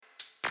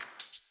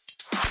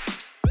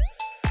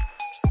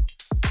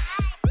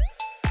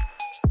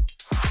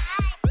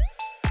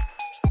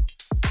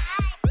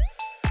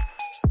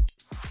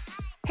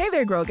Hey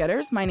there, Grow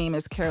Getters. My name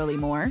is Carolee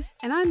Moore.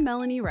 And I'm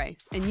Melanie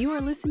Rice, and you are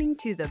listening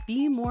to the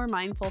Be More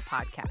Mindful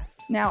podcast.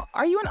 Now,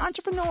 are you an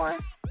entrepreneur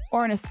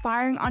or an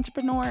aspiring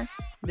entrepreneur?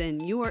 Then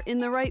you are in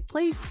the right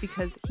place,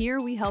 because here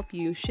we help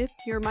you shift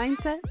your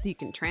mindset so you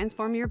can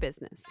transform your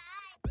business.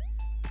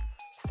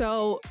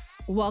 So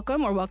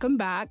welcome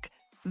back.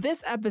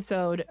 This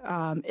episode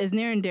is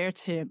near and dear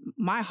to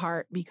my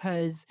heart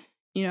because,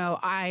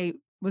 I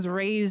was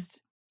raised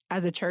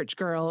as a church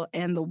girl,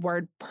 and the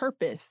word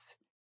purpose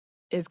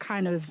is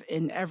kind of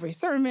in every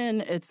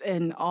sermon. It's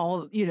in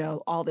all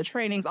the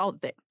trainings, all the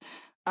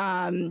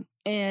things.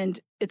 And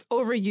it's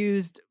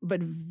overused,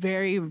 but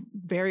very,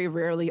 very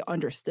rarely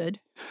understood.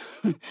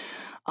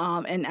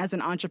 And as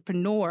an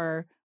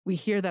entrepreneur, we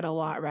hear that a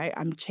lot, right?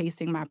 I'm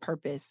chasing my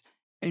purpose.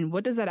 And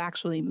what does that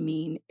actually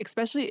mean?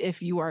 Especially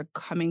if you are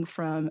coming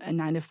from a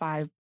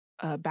 9-to-5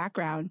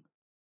 background.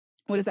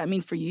 What does that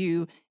mean for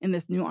you in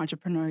this new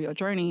entrepreneurial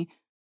journey?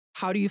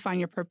 How do you find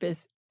your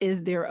purpose?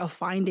 Is there a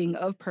finding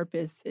of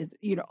purpose? Is,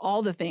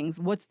 all the things.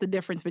 What's the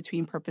difference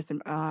between purpose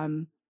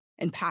and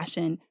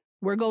passion?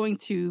 We're going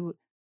to,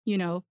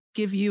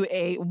 give you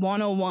a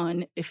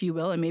 101, if you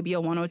will, and maybe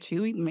a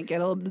 102. We might get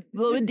a little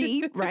bit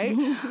deep, right,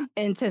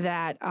 into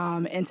that.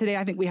 And today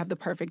I think we have the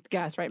perfect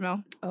guest, right,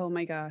 Mel? Oh,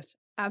 my gosh.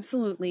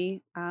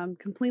 Absolutely. I'm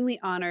completely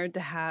honored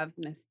to have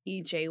Miss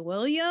E.J.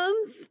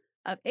 Williams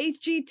of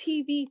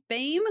HGTV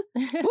fame.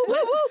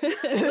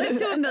 Live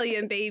to a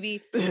million,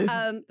 baby.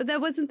 But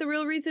that wasn't the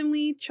real reason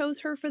we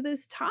chose her for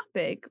this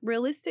topic.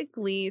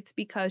 Realistically, it's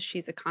because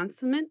she's a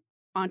consummate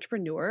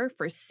entrepreneur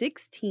for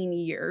 16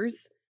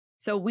 years.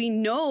 So we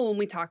know when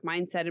we talk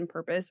mindset and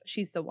purpose,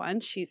 she's the one.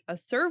 She's a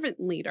servant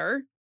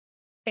leader,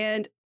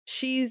 and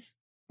she's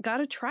got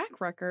a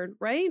track record,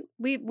 right?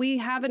 We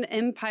have an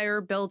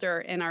empire builder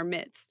in our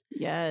midst.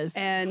 Yes.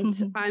 And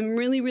I'm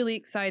really, really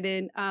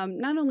excited.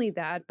 Not only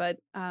that, but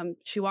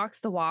she walks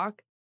the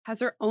walk,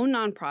 has her own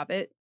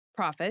nonprofit.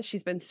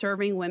 She's been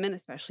serving women,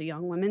 especially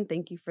young women.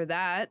 Thank you for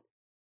that.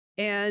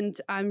 And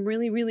I'm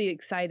really, really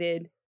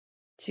excited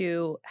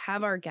to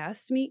have our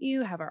guests meet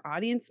you, have our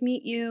audience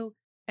meet you,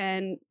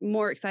 and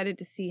more excited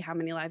to see how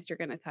many lives you're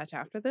going to touch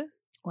after this.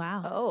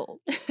 Wow. Oh,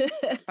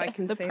 if I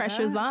can the say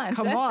pressure's that. on.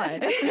 Come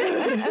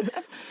on.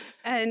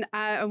 And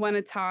I want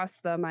to toss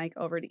the mic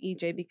over to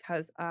EJ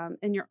because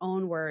in your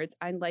own words,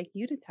 I'd like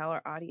you to tell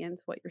our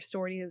audience what your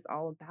story is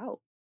all about.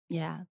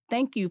 Yeah.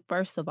 Thank you,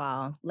 first of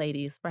all,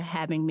 ladies, for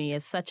having me.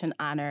 It's such an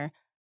honor.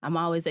 I'm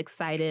always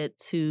excited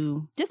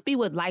to just be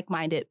with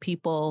like-minded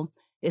people.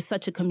 It's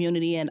such a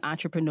community and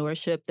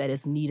entrepreneurship that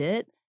is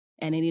needed.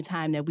 And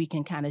anytime that we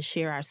can kind of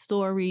share our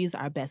stories,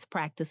 our best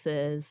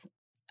practices,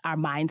 our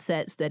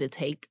mindsets that it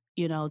take,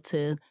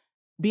 to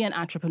be an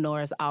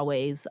entrepreneur is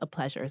always a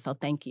pleasure. So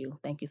thank you.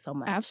 Thank you so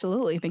much.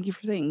 Absolutely. Thank you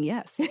for saying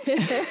yes.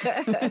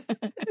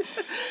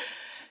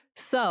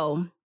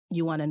 So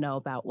you want to know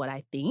about what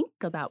I think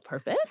about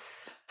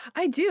purpose?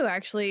 I do,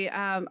 actually.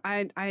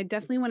 I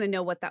definitely want to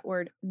know what that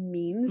word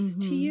means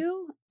to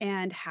you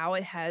and how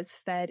it has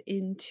fed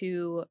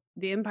into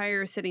the empire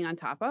you're sitting on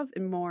top of,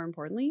 and more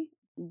importantly,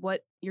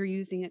 what you're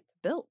using it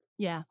to build.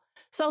 Yeah.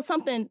 So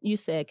something you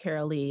said,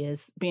 Carolee,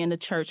 is being a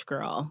church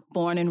girl,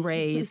 born and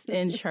raised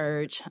in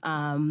church,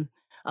 a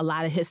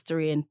lot of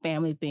history and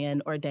family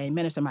being ordained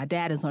minister. My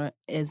dad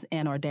is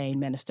an ordained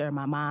minister.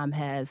 My mom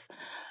has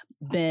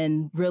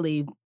been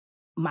really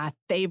my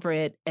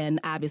favorite and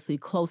obviously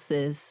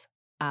closest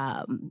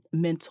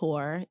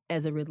mentor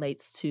as it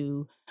relates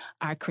to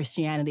our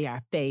Christianity,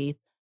 our faith,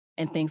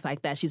 and things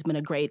like that. She's been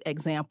a great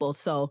example.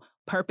 So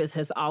purpose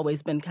has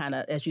always been kind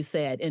of, as you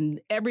said, in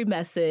every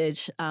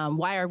message,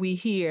 why are we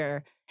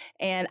here?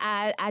 And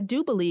I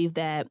do believe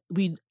that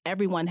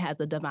everyone has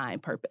a divine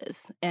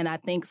purpose. And I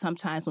think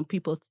sometimes when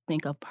people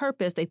think of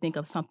purpose, they think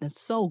of something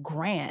so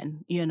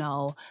grand,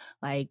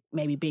 like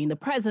maybe being the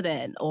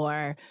president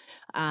or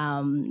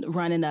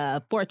running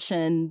a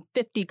Fortune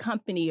 50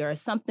 company or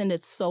something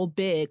that's so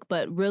big.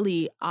 But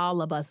really,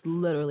 all of us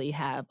literally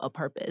have a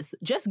purpose.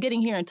 Just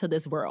getting here into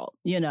this world,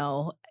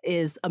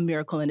 is a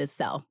miracle in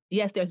itself.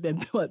 Yes, there's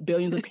been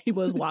billions of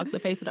people who's walked the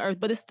face of the earth,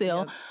 but it's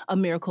still a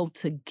miracle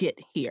to get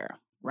here.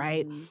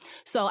 Right. Mm-hmm.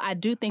 So I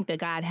do think that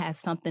God has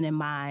something in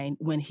mind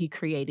when he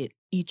created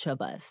each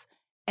of us.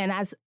 And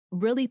I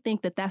really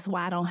think that that's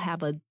why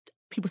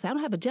people say, I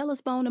don't have a jealous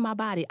bone in my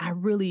body. I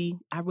really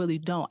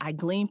don't. I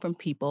glean from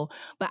people,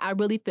 but I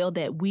really feel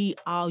that we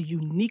all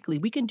uniquely,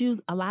 we can do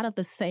a lot of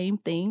the same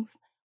things,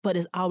 but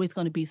it's always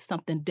going to be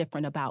something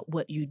different about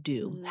what you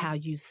do, how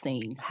you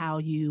sing, how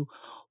you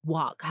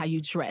walk, how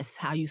you dress,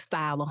 how you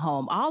style a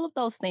home. All of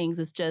those things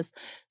is just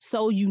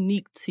so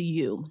unique to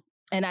you.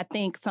 And I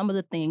think some of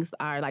the things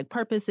are like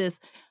purpose is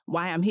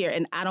why I'm here.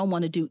 And I don't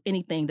want to do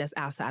anything that's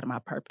outside of my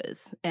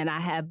purpose. And I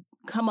have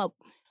come up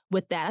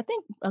with that, I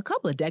think a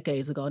couple of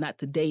decades ago, not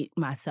to date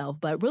myself,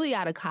 but really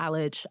out of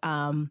college,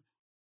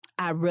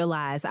 I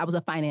realized I was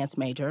a finance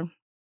major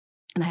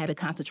and I had a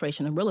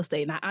concentration in real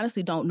estate. And I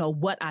honestly don't know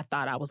what I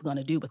thought I was going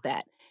to do with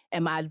that.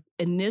 And my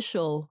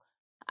initial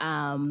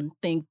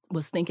thing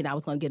was thinking I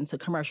was going to get into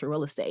commercial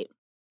real estate.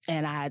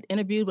 And I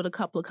interviewed with a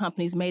couple of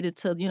companies, made it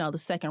to, the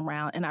second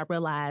round, and I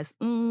realized,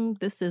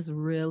 this is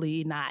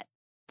really not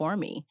for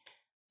me.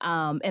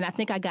 And I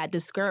think I got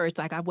discouraged.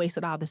 Like, I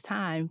wasted all this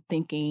time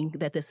thinking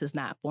that this is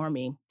not for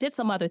me. Did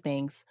some other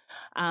things,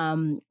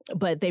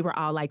 but they were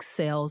all like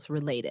sales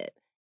related,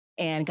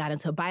 and got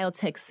into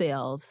biotech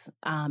sales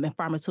and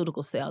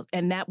pharmaceutical sales.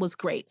 And that was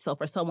great. So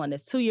for someone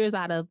that's 2 years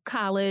out of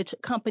college,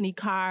 company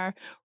car,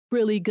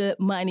 really good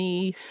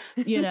money,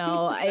 I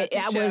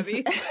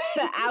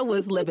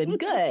was living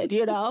good,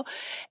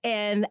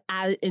 and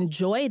I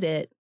enjoyed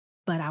it,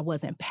 but I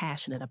wasn't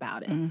passionate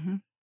about it. Mm-hmm.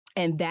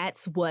 And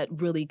that's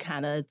what really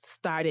kind of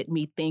started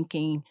me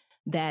thinking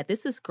that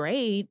this is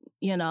great.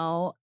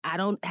 I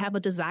don't have a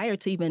desire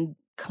to even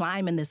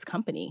climb in this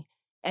company.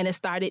 And it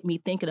started me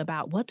thinking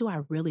about, what do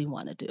I really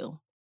want to do?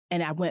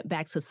 And I went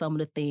back to some of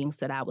the things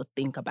that I would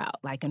think about,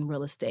 like in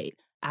real estate.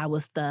 I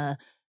was the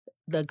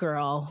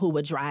girl who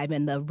would drive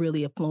in the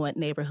really affluent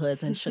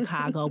neighborhoods in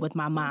Chicago with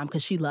my mom,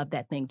 because she loved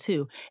that thing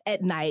too.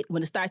 At night,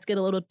 when it starts to get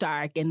a little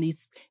dark, and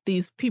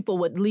these people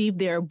would leave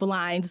their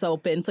blinds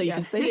open so you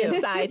can see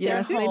inside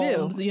their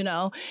homes,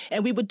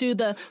 and we would do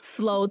the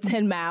slow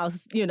 10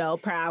 miles,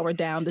 per hour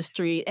down the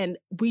street. And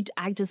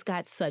I just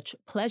got such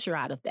pleasure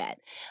out of that.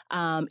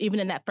 Even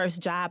in that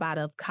first job out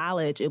of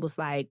college, it was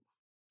like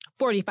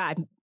 45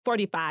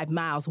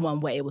 miles one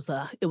way. It was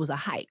a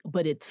hike,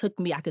 but it took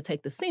me, I could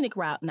take the scenic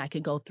route, and I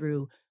could go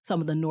through some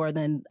of the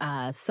northern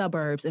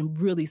suburbs and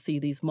really see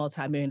these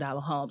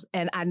multi-million-dollar homes.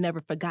 And I never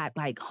forgot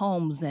like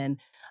homes, and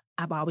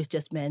I've always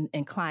just been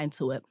inclined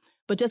to it.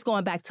 But just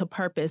going back to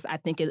purpose, I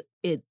think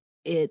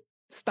it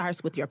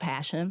starts with your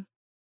passion.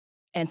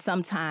 And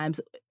sometimes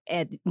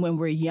when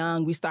we're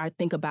young, we start to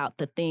think about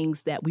the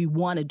things that we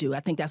want to do. I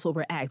think that's what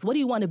we're asked. What do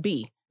you want to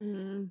be?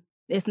 Mm-hmm.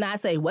 It's not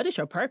saying, what is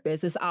your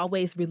purpose? It's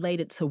always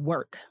related to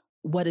work.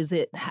 What is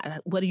it?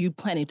 What are you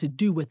planning to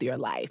do with your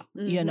life?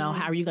 Mm-hmm.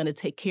 How are you going to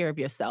take care of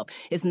yourself?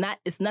 It's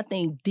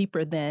nothing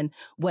deeper than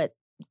what,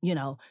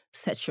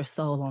 sets your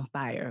soul on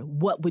fire.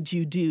 What would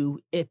you do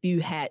if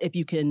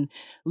you can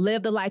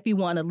live the life you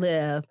want to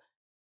live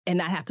and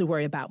not have to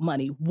worry about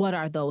money? What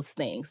are those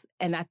things?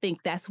 And I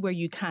think that's where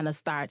you kind of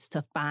starts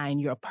to find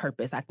your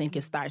purpose. I think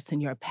it starts in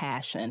your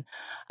passion,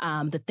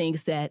 the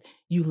things that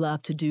you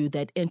love to do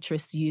that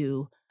interest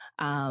you.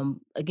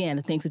 Again,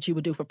 the things that you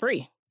would do for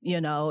free,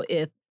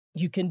 if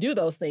you can do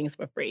those things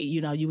for free,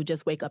 you would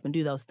just wake up and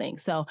do those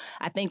things. So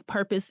I think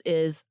purpose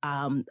is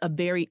a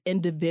very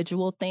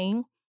individual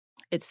thing.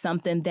 It's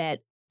something that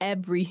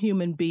every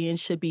human being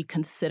should be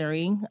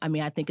considering. I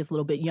mean, I think it's a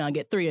little bit young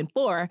at 3 and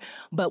 4,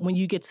 but when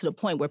you get to the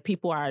point where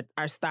people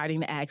are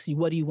starting to ask you,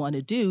 what do you want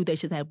to do? They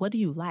should say, what do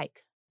you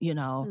like?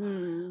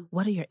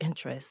 What are your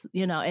interests?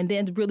 And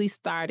then really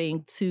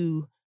starting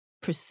to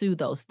pursue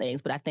those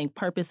things. But I think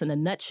purpose in a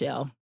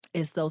nutshell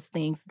is those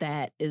things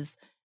that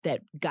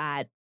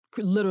God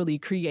literally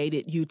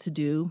created you to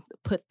do,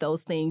 put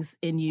those things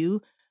in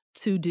you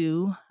to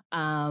do.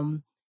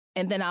 And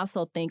then I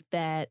also think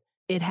that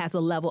it has a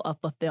level of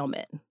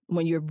fulfillment.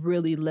 When you're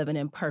really living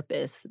in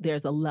purpose,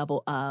 there's a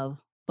level of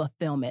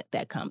fulfillment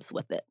that comes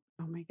with it.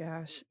 Oh my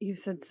gosh. You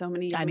said so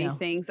many yummy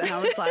things. And I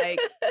was like,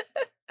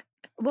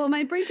 well,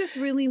 my brain just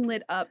really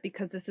lit up,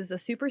 because this is a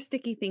super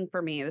sticky thing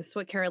for me. This is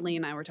what Carolee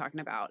and I were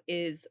talking about,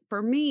 is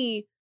for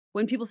me,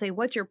 when people say,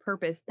 what's your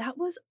purpose? That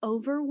was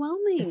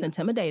overwhelming. It's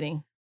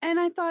intimidating. And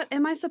I thought,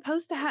 I'm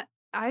supposed to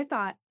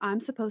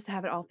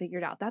have it all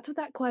figured out. That's what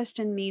that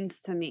question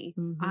means to me.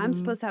 Mm-hmm. I'm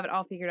supposed to have it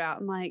all figured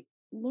out. I'm like,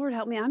 Lord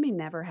help me, I may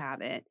never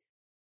have it.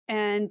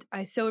 And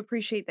I so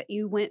appreciate that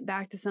you went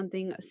back to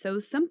something so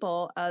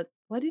simple of,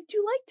 what did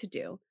you like to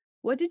do?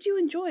 What did you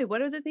enjoy?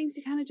 What are the things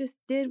you kind of just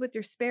did with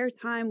your spare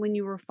time when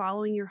you were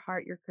following your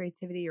heart, your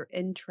creativity, your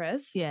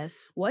interests?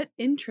 Yes. What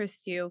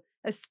interests you,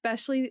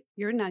 especially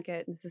your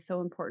nugget? This is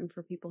so important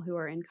for people who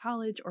are in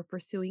college or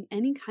pursuing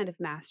any kind of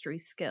mastery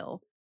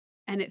skill.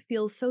 And it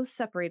feels so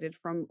separated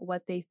from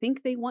what they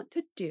think they want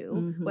to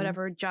do,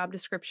 whatever job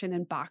description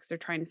and box they're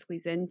trying to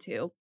squeeze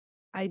into.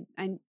 I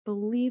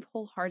believe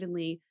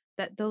wholeheartedly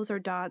that those are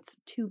dots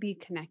to be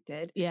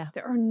connected. Yeah.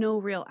 There are no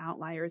real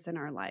outliers in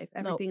our life.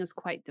 Everything is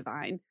quite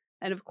divine.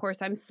 And of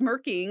course, I'm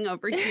smirking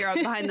over here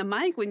behind the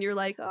mic when you're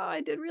like, oh,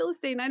 I did real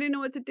estate and I didn't know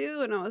what to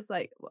do. And I was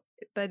like,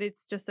 but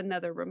it's just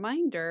another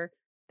reminder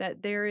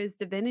that there is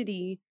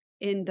divinity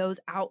in those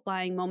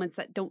outlying moments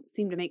that don't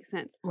seem to make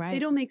sense. Right. They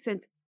don't make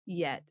sense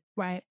yet.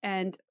 Right.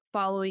 And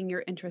following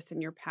your interest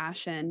and your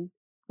passion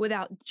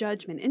without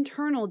judgment,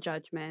 internal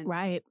judgment.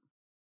 Right.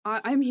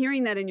 I'm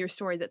hearing that in your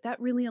story, that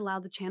really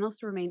allowed the channels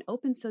to remain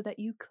open so that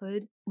you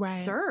could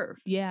serve.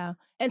 Yeah.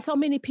 And so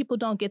many people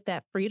don't get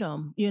that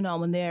freedom,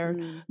 when they're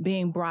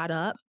being brought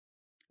up,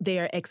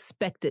 they're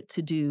expected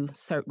to do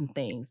certain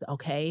things.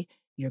 Okay.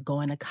 You're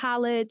going to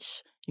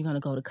college. You're going to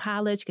go to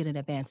college, get an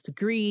advanced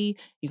degree.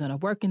 You're going to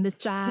work in this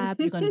job.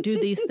 You're going to do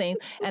these things.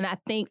 And I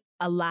think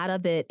a lot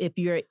of it, if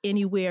you're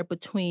anywhere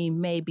between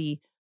maybe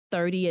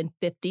 30 and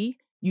 50,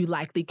 You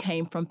likely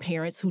came from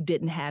parents who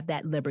didn't have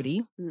that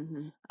liberty.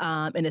 Mm-hmm.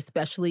 And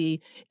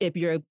especially if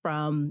you're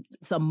from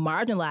some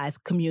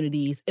marginalized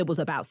communities, it was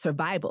about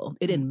survival.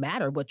 It didn't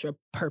matter what your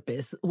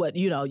purpose,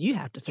 you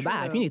have to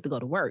survive. True. You need to go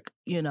to work.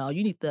 You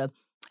need to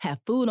have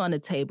food on the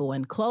table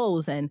and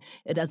clothes. And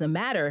it doesn't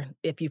matter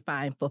if you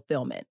find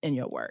fulfillment in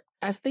your work.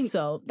 I think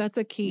So that's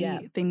a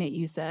key thing that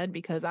you said,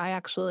 because I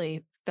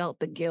actually felt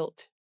the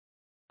guilt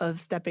of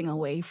stepping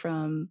away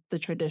from the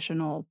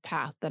traditional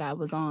path that I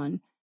was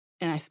on.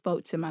 And I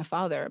spoke to my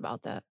father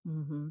about that.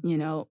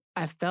 mm-hmm.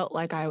 I felt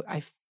like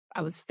I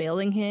was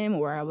failing him,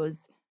 or I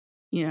was,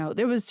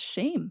 there was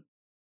shame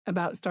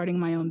about starting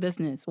my own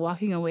business,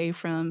 walking away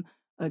from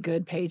a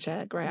good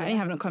paycheck, right? I ain't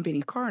having a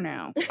company car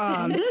now.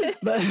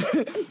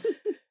 But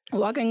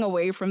walking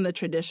away from the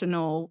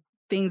traditional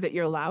things that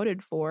you're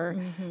lauded for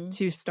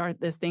to start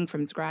this thing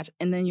from scratch,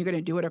 and then you're going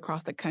to do it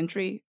across the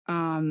country.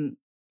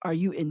 Are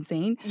you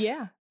insane?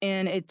 Yeah.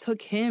 And it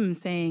took him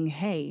saying,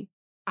 hey,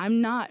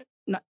 I'm not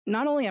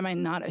only am I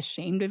not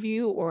ashamed of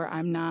you, or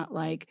I'm not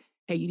like,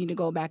 hey, you need to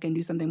go back and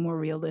do something more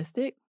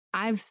realistic.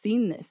 I've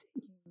seen this.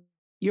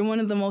 You're one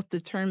of the most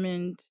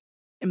determined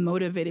and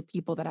motivated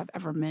people that I've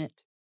ever met.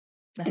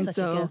 That's such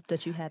a gift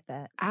that you had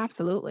that.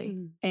 Absolutely.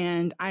 Mm.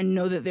 And I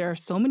know that there are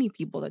so many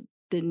people that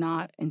did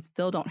not and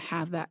still don't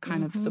have that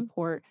kind of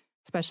support,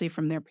 especially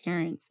from their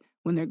parents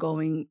when they're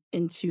going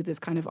into this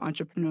kind of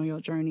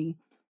entrepreneurial journey.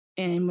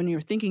 And when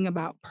you're thinking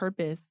about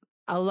purpose,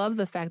 I love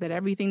the fact that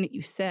everything that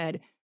you said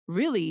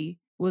really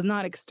was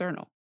not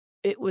external.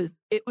 It was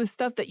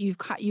stuff that you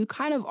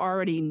kind of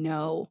already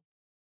know,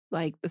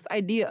 like this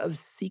idea of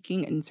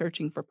seeking and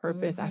searching for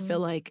purpose. I feel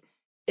like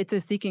it's a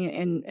seeking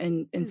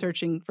and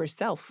searching for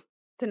self.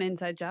 It's an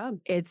inside job.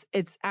 It's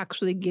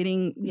actually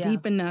getting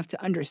deep enough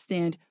to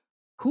understand,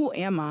 who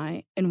am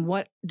I and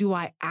what do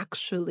I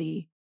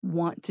actually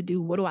want to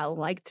do? What do I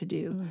like to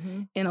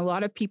do? And a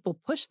lot of people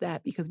push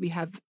that because we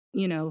have,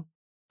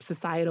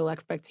 societal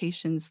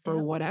expectations for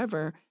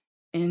whatever.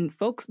 And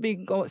folks be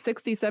going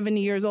 60,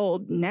 70 years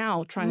old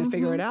now trying to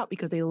figure it out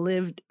because they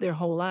lived their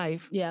whole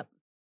life. Yep.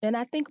 And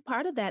I think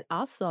part of that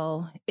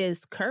also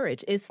is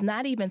courage. It's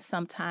not even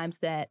sometimes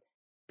that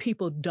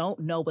people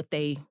don't know what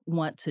they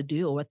want to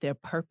do or what their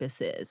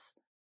purpose is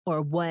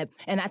or what.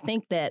 And I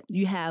think that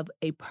you have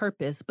a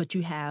purpose, but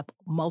you have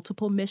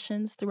multiple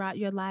missions throughout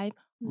your life,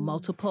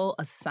 multiple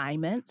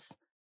assignments,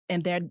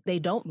 and they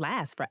don't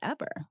last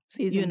forever,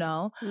 Seasons.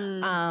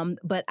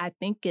 But I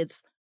think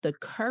it's the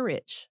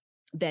courage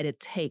that it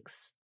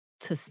takes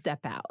to step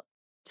out,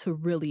 to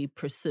really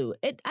pursue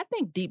it. I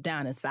think deep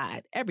down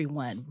inside,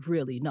 everyone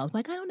really knows,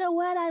 like, I don't know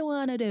what I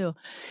want to do.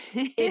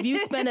 If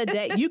you spend a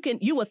day,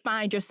 you would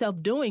find yourself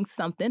doing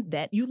something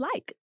that you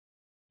like.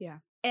 Yeah.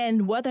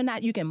 And whether or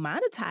not you can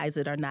monetize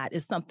it or not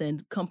is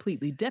something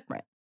completely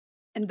different.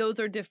 And those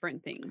are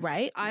different things.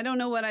 Right. I don't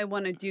know what I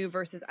want to do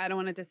versus I don't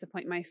want to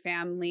disappoint my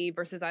family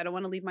versus I don't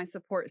want to leave my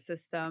support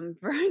system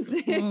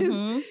versus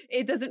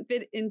it doesn't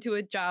fit into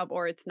a job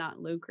or it's not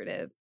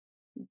lucrative.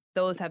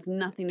 Those have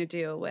nothing to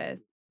do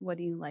with what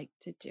do you like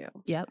to do.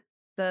 Yep.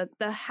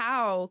 The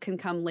how can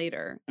come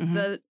later.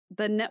 The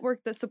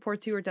network that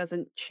supports you or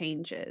doesn't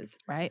changes.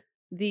 Right.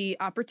 The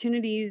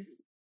opportunities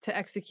to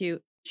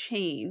execute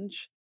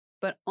change,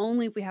 but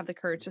only if we have the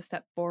courage to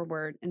step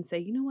forward and say,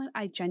 you know what,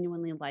 I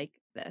genuinely like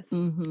this.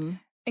 And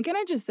can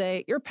I just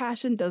say, your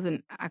passion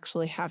doesn't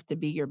actually have to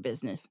be your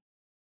business.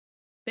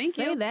 Thank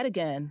you. Say that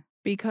again.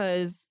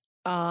 Because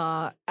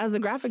as a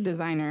graphic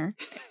designer,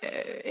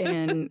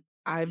 and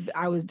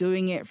I was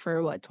doing it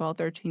for 12,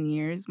 13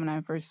 years when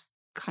I first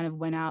kind of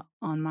went out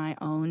on my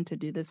own to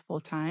do this full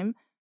time.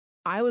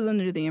 I was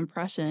under the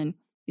impression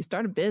you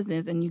start a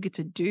business and you get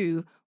to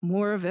do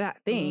more of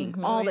that thing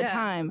all the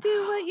time.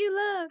 Do what you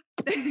love.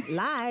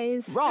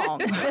 Lies.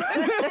 Wrong.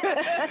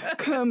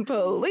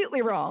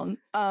 Completely wrong.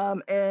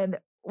 And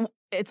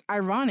it's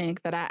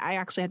ironic that I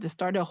actually had to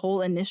start a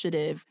whole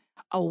initiative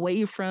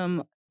away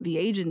from the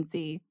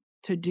agency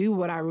to do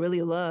what I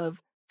really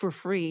love for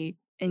free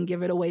and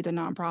give it away to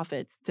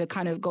nonprofits to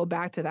kind of go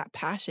back to that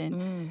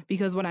passion.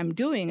 Because what I'm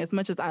doing, as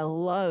much as I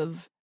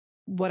love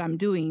what I'm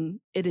doing,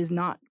 it is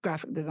not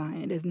graphic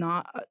design. It is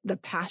not the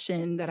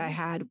passion that I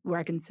had where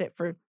I can sit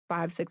for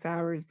 5-6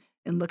 hours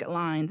and look at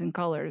lines and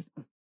colors.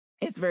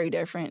 It's very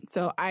different.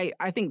 So I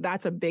think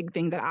that's a big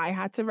thing that I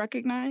had to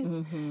recognize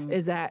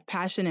is that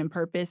passion and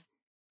purpose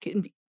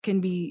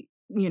can be,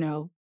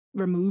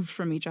 removed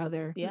from each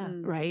other. Yeah.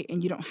 Right.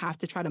 And you don't have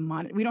to try to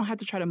we don't have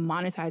to try to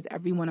monetize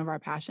every one of our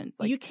passions.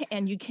 Like, you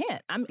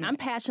can't. I'm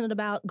passionate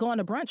about going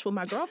to brunch with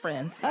my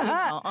girlfriends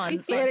on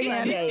Say it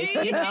again.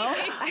 Sundays,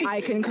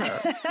 I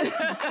concur.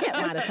 I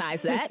can't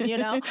monetize that,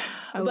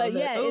 But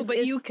yeah,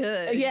 but you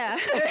could. Yeah.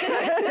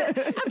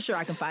 I'm sure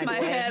I can find my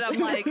a way. head. I'm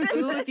like,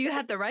 ooh, if you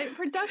had the right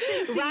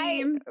production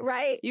team,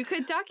 right. You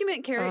could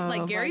document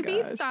Gary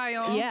Vee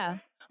style. Yeah.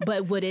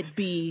 But would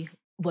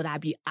I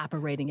be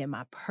operating in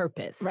my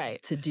purpose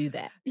to do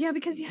that? Yeah,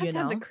 because you have to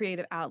have the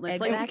creative outlets.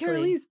 Exactly. Like to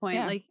Carolee's point,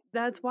 like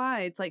that's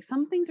why it's like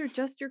some things are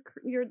just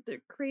your the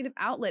creative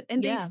outlet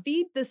and they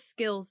feed the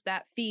skills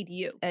that feed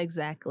you.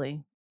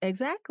 Exactly.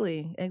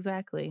 Exactly.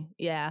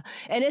 Yeah.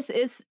 And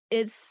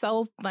it's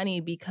so funny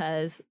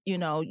because,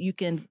 you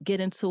can get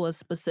into a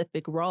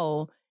specific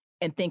role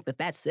and think that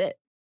that's it.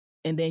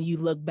 And then you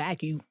look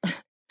back, you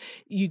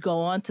go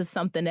on to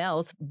something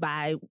else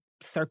by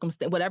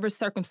whatever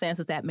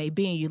circumstances that may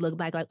be, and you look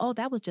back like, oh,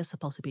 that was just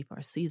supposed to be for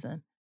a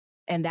season.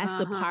 And that's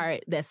the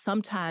part that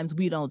sometimes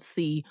we don't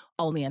see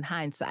only in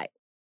hindsight.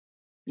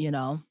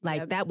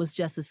 That was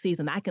just a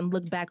season. I can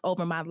look back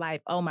over my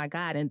life, oh my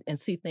God, and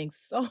see things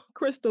so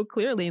crystal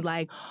clearly.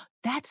 Like,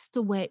 that's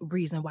the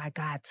reason why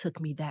God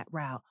took me that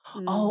route.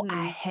 Mm-hmm. Oh,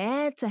 I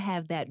had to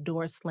have that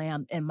door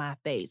slammed in my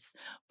face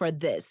for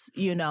this,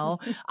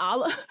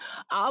 all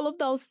of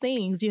those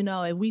things,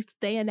 and we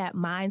stay in that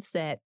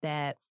mindset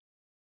that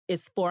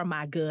it's for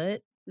my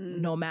good,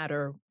 no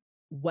matter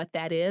what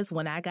that is.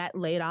 When I got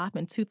laid off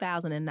in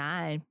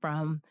 2009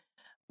 from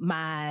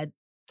my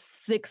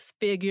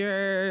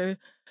 6-figure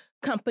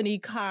company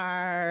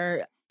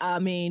car, I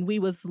mean, we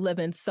was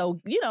living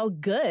so,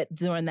 good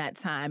during that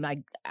time. Like,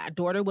 our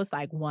daughter was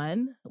like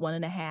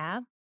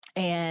 1.5,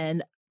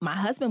 and my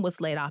husband was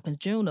laid off in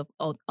June of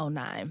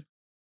 2009.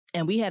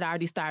 And we had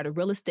already started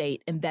real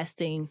estate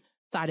investing,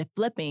 started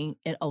flipping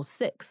in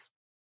 2006.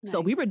 Nice. So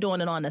we were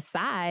doing it on the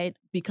side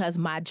because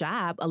my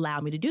job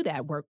allowed me to do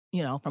that work,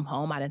 from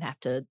home. I didn't have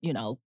to,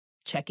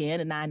 check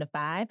in at 9 to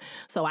 5.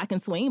 So I can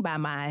swing by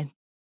my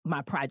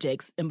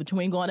projects in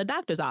between going to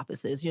doctor's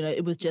offices.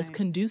 It was just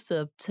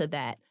conducive to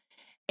that.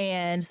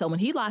 And so when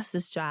he lost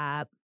his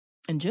job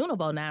in June of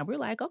 2009, we're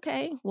like,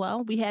 okay,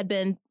 well, we had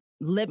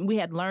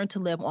learned to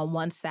live on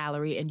one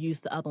salary and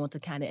use the other one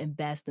to kind of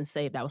invest and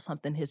save. That was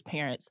something his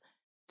parents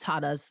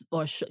taught us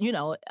or,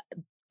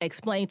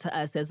 explained to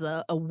us as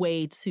a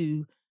way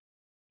to,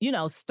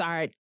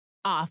 start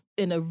off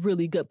in a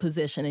really good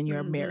position in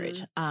your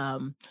marriage.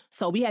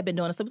 So we had been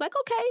doing this. So it was like,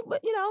 okay,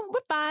 but,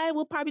 we're fine.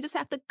 We'll probably just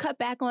have to cut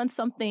back on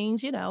some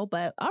things,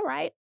 but all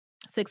right.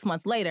 6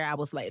 months later, I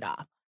was laid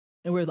off.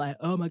 And we're like,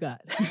 oh my God,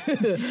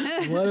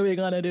 what are we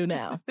going to do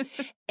now?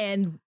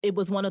 And it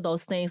was one of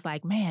those things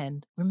like,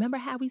 man, remember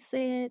how we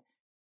said,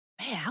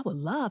 man, I would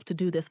love to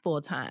do this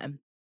full time.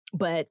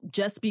 But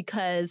just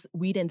because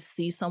we didn't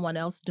see someone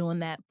else doing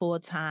that full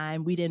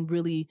time, we didn't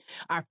really,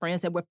 our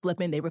friends that were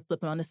flipping, they were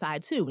flipping on the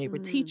side too. They were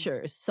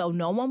teachers. So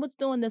no one was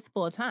doing this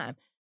full time.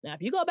 Now,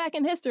 if you go back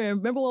in history and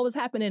remember what was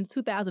happening in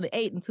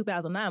 2008 and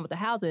 2009 with the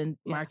housing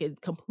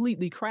market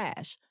completely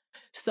crashed.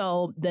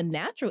 So the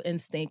natural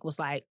instinct was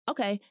like,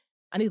 okay,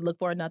 I need to look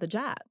for another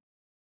job.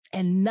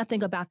 And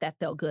nothing about that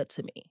felt good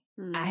to me.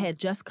 I had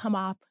just come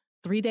off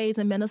 3 days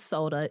in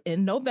Minnesota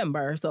in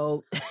November.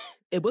 So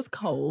it was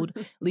cold,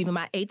 leaving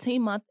my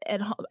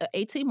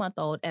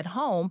 18-month-old at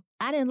home.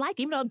 I didn't like,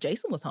 even though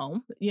Jason was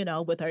home,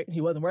 with her, he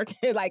wasn't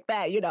working like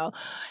that,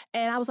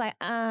 And I was like,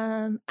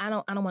 I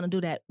don't want to do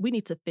that. We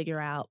need to figure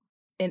out.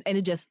 And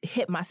it just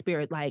hit my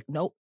spirit like,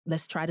 nope,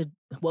 let's try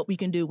what we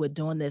can do with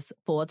doing this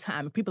full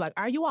time. And people are like,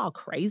 are you all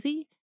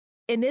crazy?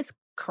 In this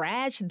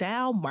crash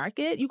down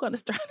market, you're going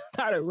to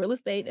start a real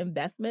estate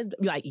investment?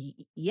 Be like,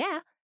 yeah.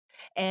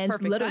 And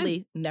perfect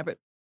literally time.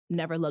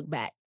 never look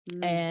back.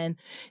 And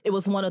it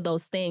was one of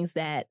those things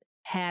that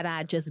had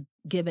I just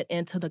given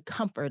into the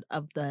comfort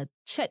of the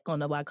check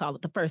on what I call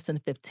it, the 1st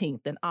and the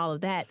 15th and all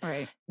of that,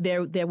 right,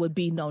 there would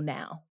be no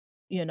now,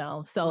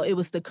 So it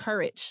was the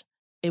courage.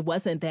 It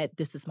wasn't that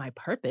this is my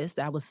purpose.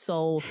 I was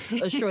so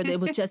assured that it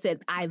was just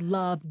that I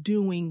love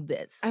doing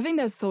this. I think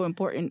that's so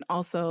important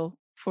also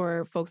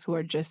for folks who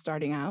are just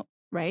starting out,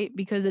 right?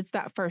 Because it's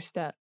that first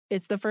step.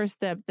 It's the first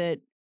step that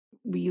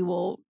we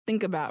will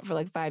think about for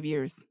like 5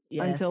 years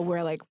until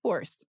we're like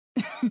forced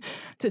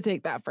to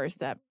take that first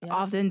step. Yeah.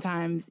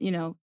 Oftentimes,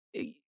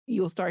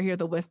 you'll start hear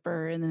the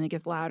whisper and then it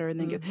gets louder and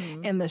then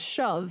and the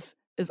shove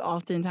is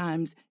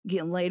oftentimes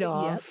getting laid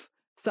off,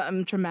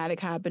 something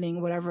traumatic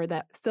happening, whatever,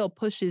 that still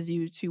pushes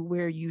you to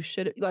where you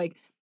should, like,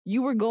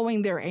 you were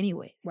going there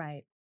anyways.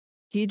 Right.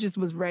 He just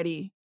was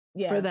ready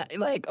for that.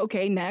 Like,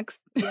 okay,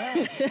 next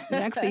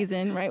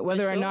season, right?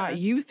 Whether or not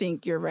you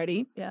think you're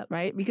ready,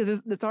 right?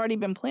 Because it's already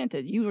been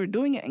planted. You were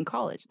doing it in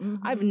college.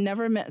 I've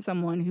never met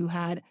someone who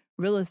had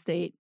real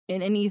estate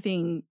in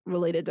anything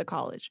related to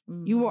college.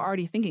 You were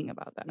already thinking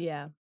about that.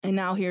 Yeah. And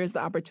now here's the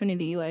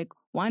opportunity, like,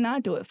 why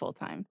not do it full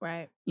time?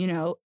 Right.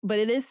 But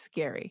it is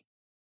scary.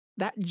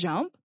 That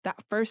jump, that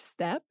first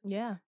step,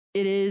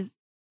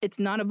 it's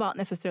not about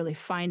necessarily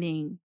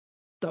finding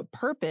the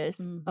purpose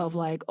of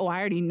like, oh, I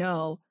already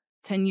know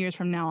 10 years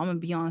from now, I'm going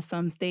to be on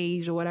some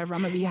stage or whatever.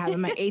 I'm going to be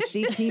having my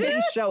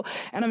HGTV show.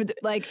 And I'm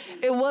like,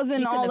 it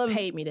wasn't all of...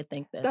 paid me to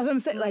think this. That's what I'm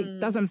saying. Like,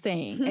 that's what I'm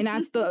saying. And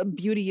that's the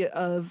beauty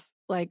of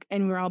like,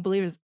 and we're all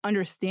believers,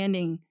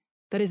 understanding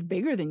that it's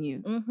bigger than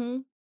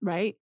you.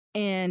 Right?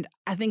 And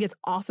I think it's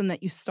awesome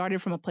that you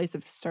started from a place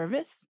of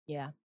service.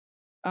 Yeah.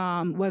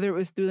 Whether it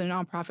was through the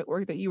nonprofit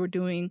work that you were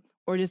doing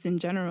or just in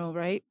general,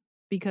 right?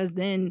 Because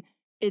then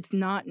it's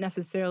not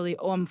necessarily,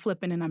 oh, I'm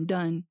flipping and I'm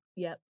done.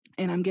 Yep.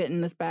 And I'm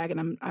getting this bag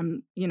and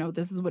I'm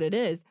this is what it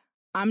is.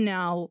 I'm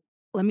now,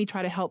 let me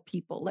try to help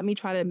people. Let me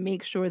try to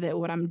make sure that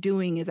what I'm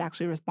doing is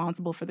actually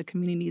responsible for the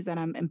communities that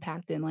I'm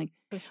impacting. Like,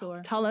 for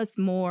sure. Tell us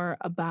more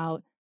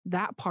about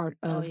that part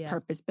of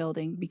purpose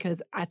building,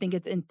 because I think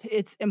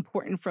it's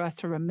important for us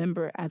to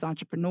remember as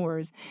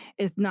entrepreneurs,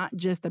 it's not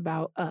just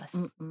about us,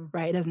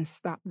 right? It doesn't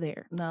stop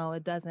there. No,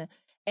 it doesn't.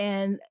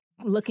 And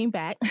looking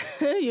back,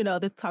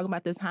 this talking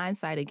about this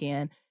hindsight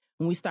again,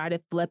 when we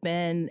started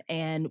flipping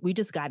and we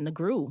just got in the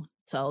groove.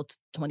 So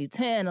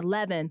 2010,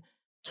 11,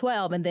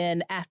 12, and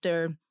then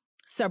after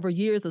several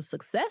years of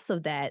success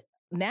of that,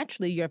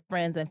 naturally your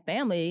friends and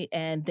family,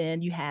 and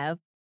then you have,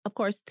 of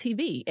course,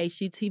 TV,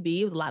 HGTV.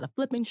 It was a lot of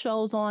flipping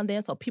shows on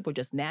then, so people were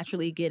just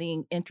naturally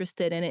getting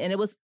interested in it. And it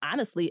was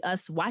honestly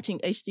us watching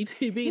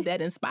HGTV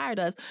that inspired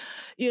us,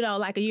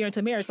 like a year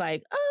into marriage,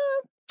 like,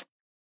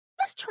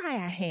 let's try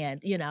our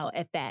hand,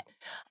 at that.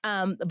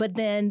 But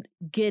then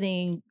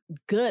getting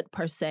good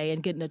per se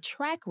and getting a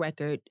track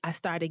record, I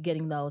started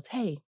getting those,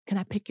 hey, can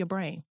I pick your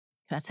brain?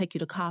 Can I take you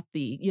to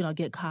coffee?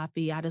 Get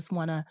coffee. I just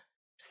want to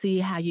see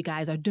how you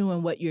guys are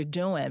doing what you're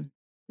doing.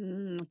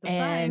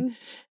 And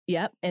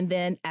yep. And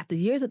then after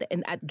years of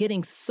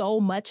getting so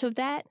much of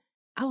that,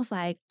 I was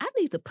like, I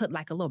need to put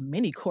like a little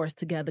mini course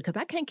together because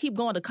I can't keep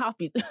going to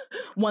coffee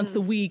once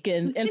a week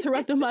and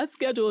interrupting my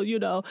schedule,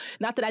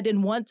 not that I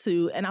didn't want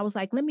to. And I was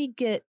like,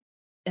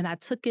 and I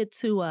took it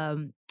to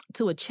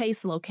a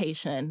Chase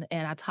location,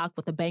 and I talked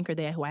with a banker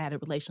there who I had a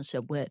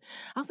relationship with.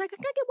 I was like, can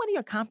I get one of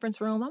your conference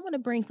room? I want to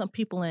bring some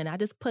people in. I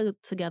just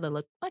put together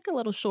like a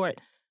little short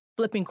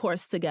flipping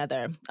course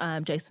together,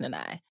 Jason and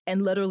I.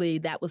 And literally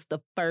that was the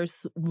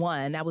first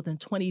one. That was in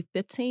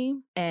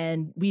 2015.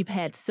 And we've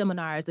had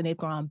seminars and they've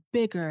gone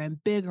bigger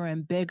and bigger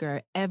and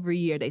bigger every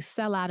year. They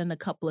sell out in a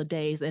couple of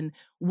days. And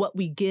what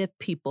we give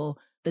people,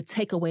 the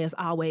takeaway is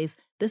always,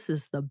 this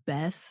is the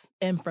best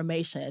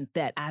information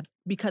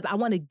because I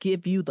want to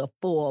give you the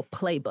full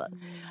playbook.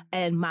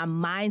 And my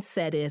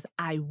mindset is,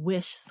 I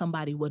wish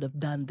somebody would have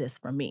done this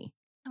for me.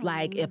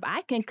 Like, if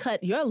I can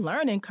cut your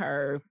learning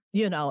curve,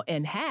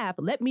 in half,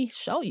 let me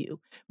show you,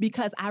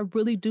 because I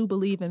really do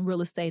believe in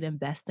real estate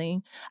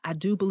investing. I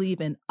do believe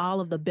in all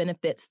of the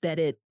benefits that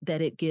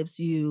it gives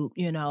you,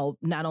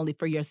 not only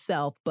for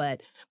yourself,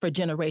 but for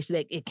generations,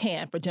 that it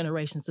can for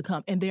generations to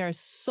come. And there are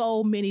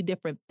so many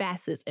different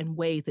facets and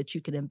ways that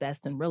you can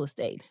invest in real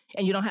estate,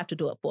 and you don't have to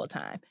do it full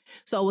time.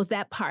 So it was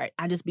that part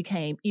I just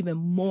became even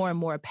more and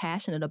more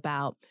passionate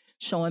about,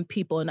 showing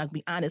people, and I'll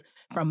be honest,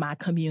 from my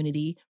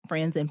community,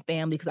 friends and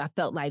family, because I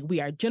felt like we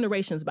are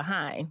generations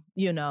behind,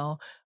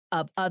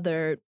 of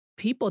other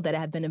people that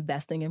have been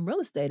investing in real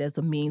estate as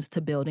a means to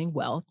building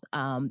wealth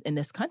in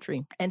this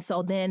country. And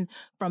so then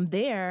from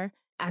there,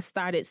 I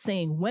started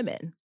seeing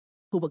women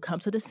who would come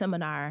to the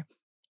seminar,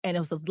 and it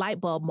was this light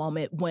bulb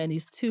moment when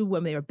these two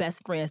women, they were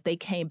best friends, they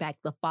came back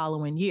the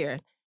following year.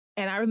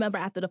 And I remember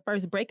after the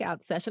first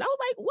breakout session, I was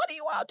like, what are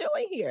you all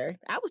doing here?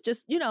 I was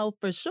just,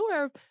 for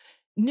sure,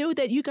 knew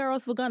that you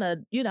girls were going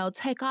to,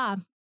 take off.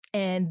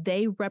 And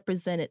they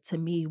represented to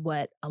me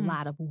what a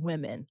lot of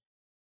women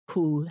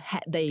who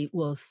they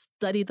will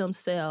study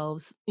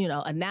themselves,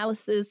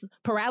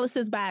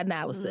 paralysis by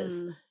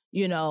analysis.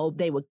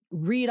 They would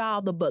read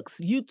all the books,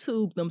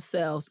 YouTube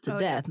themselves to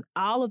death,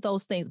 all of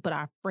those things, but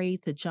are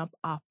afraid to jump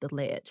off the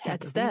ledge.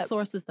 Have the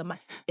resources,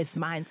 it's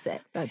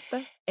mindset. That's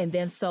that. And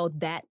then so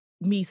that,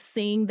 me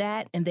seeing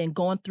that and then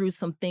going through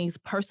some things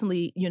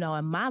personally,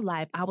 in my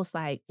life, I was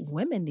like,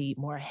 women need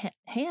more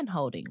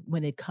hand-holding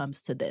when it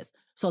comes to this.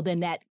 So then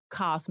that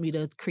caused me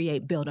to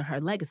create Building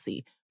Her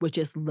Legacy, which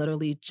is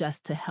literally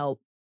just to help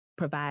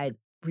provide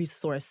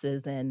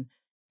resources and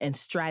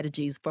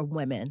strategies for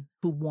women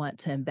who want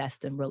to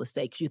invest in real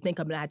estate. 'Cause you think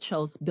I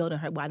chose Building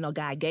Her, well, I know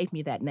God gave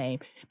me that name,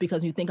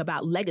 because you think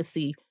about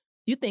legacy,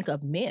 you think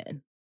of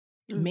men.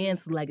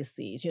 Men's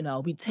legacies,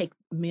 we take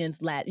men's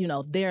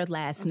their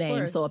last name.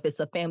 Course. So if it's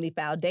a family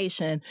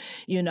foundation,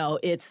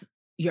 it's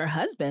your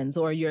husband's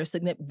or your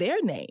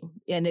their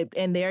name, and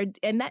they're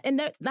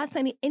not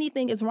saying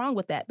anything is wrong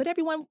with that, but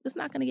everyone is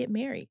not going to get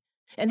married.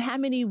 And how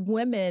many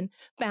women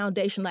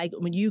foundation, like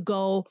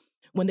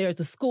when there's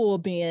a school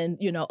being,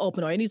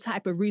 open or any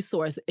type of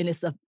resource, and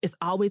it's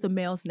always a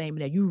male's name in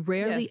there. You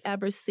rarely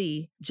ever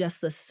see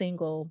just a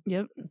single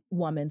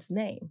woman's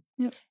name.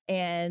 Yep.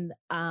 And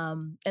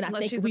unless I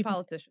think she's a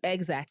politician.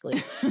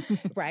 Exactly.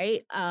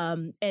 Right.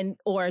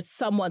 Or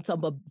someone's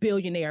of a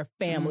billionaire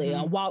family,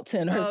 a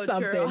Walton or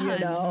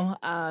something,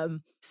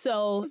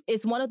 so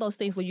it's one of those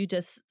things where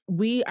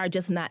we are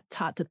just not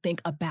taught to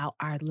think about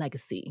our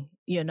legacy,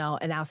 and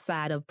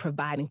outside of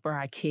providing for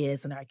our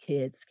kids and our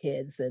kids'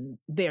 kids and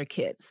their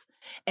kids.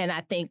 And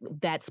I think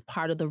that's a large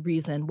part of the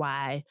reason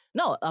why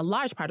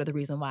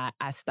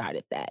I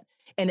started that.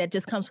 And it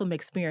just comes from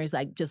experience,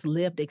 like just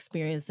lived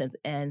experience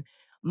and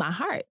my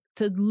heart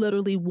to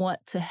literally want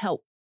to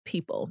help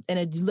people. And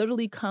it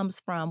literally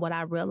comes from what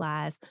I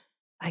realized,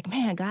 like,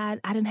 man, God,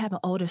 I didn't have an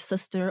older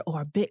sister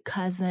or a big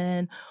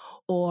cousin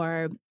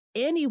or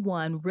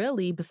anyone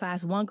really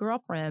besides one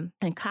girlfriend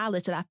in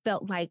college that I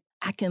felt like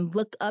I can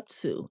look up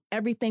to.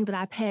 Everything that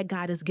I've had,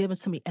 God has given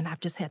to me, and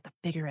I've just had to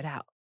figure it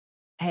out.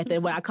 I had to,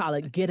 what I call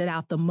it, get it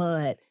out the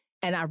mud.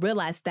 And I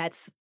realized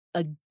that's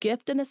a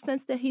gift in a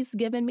sense that he's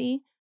given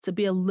me to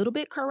be a little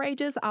bit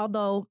courageous,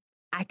 although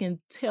I can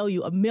tell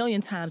you a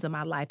million times in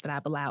my life that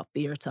I've allowed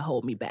fear to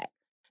hold me back.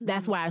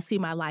 That's why I see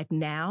my life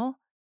now.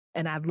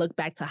 And I look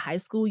back to high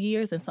school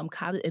years and some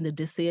college and the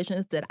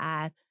decisions that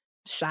I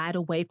shied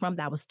away from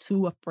that I was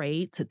too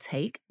afraid to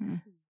take.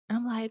 And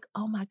I'm like,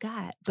 oh my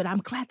God. But I'm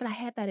glad that I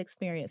had that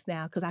experience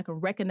now because I can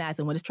recognize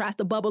it when it tries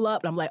to bubble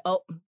up. And I'm like,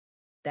 oh,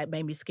 that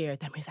made me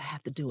scared. That means I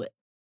have to do it.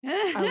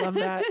 I love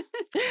that.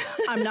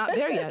 I'm not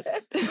there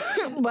yet,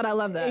 but I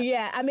love that.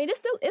 Yeah, I mean,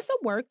 it's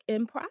a work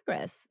in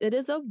progress. It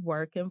is a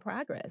work in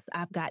progress.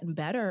 I've gotten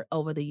better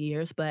over the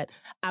years, but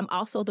I'm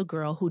also the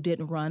girl who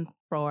didn't run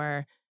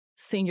for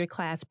senior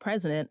class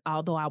president,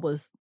 although I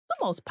was the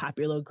most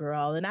popular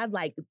girl and I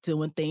like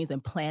doing things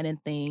and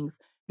planning things.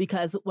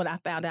 Because when I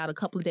found out a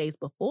couple of days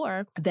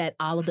before that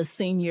all of the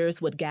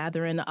seniors would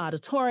gather in the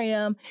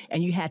auditorium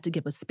and you had to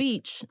give a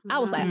speech, I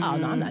was like, oh,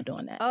 no, I'm not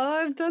doing that.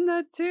 Oh, I've done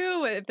that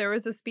too. If there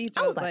was a speech,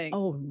 I was like,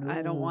 oh, no,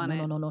 I don't want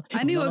it. No.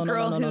 I knew a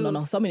girl who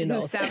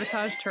knows.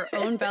 sabotaged her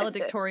own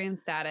valedictorian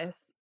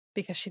status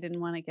because she didn't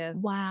want to give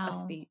a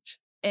speech.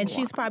 And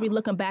she's probably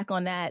looking back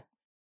on that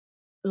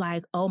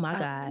like, oh, my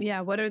God.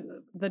 Yeah, what are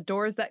the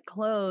doors that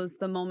close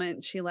the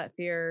moment she let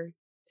fear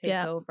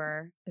take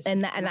over.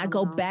 And I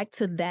go back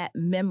to that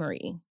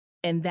memory.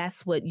 And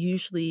that's what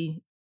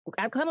usually,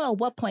 I don't know at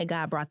what point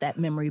God brought that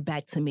memory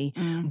back to me,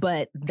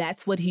 but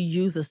that's what he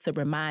uses to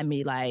remind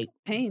me, like,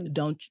 pain.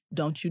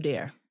 Don't you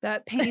dare.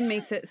 That pain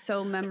makes it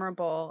so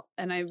memorable.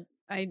 And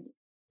I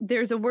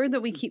there's a word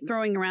that we keep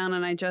throwing around,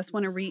 and I just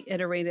want to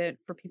reiterate it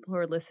for people who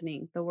are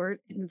listening. The word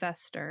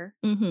investor.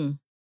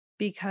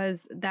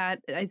 Because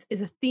that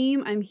is a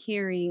theme I'm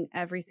hearing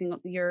every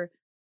single year.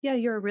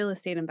 You're a real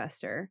estate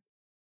investor.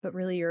 But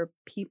really you're a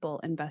people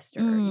investor.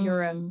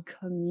 You're a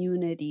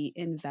community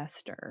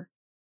investor.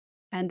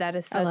 And that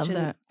is such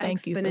an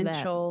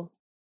exponential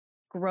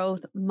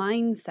growth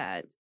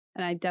mindset.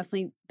 And I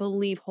definitely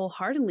believe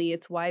wholeheartedly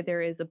it's why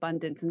there is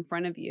abundance in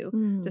front of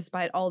you,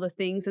 despite all the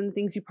things and the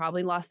things you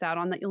probably lost out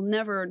on that you'll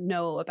never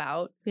know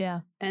about.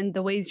 Yeah. And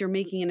the ways you're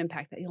making an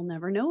impact that you'll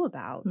never know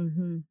about.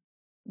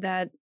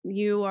 That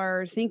you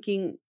are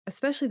thinking,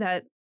 especially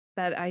that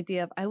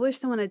idea of, I wish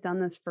someone had done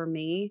this for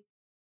me.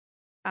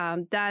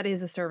 That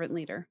is a servant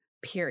leader,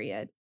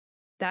 period.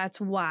 That's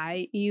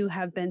why you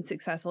have been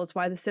successful. It's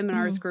why the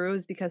seminars grew,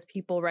 is because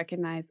people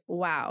recognize,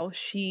 wow,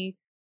 she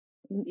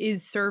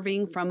is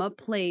serving from a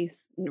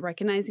place,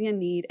 recognizing a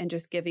need and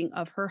just giving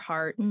of her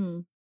heart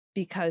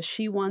because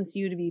she wants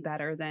you to be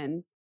better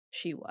than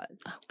she was.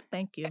 Oh,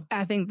 thank you.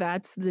 I think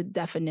that's the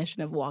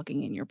definition of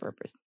walking in your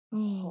purpose.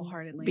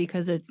 Wholeheartedly.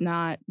 Because it's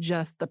not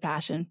just the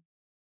passion.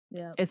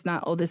 Yeah. It's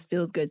not, oh, this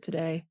feels good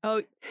today.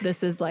 Oh,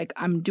 this is like,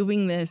 I'm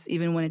doing this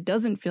even when it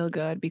doesn't feel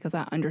good because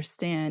I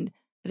understand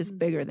that it's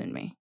bigger than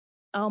me.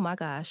 Oh my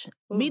gosh.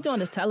 Me doing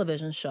this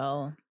television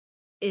show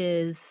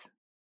is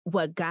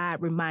what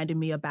God reminded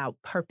me about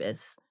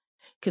purpose.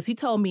 Because he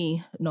told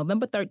me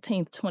November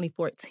 13th,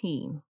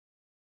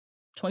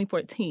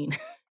 2014,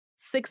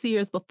 6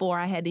 years before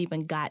I had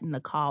even gotten the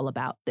call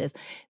about this,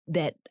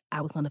 that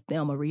I was going to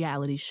film a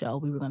reality show.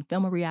 We were going to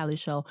film a reality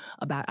show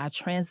about our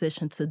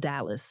transition to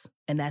Dallas.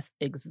 And that's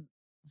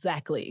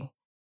exactly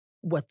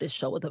what this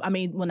show was. I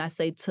mean, when I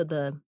say to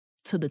the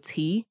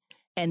T,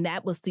 and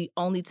that was the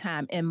only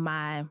time in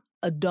my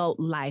adult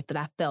life that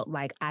I felt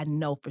like I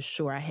know for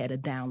sure I had a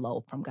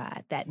download from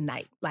God that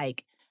night.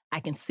 Like,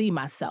 I can see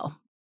myself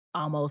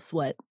almost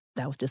that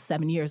was just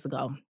 7 years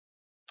ago.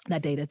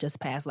 That day that just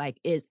passed,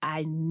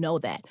 I know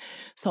that.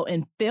 So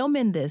in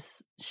filming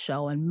this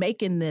show and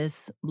making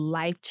this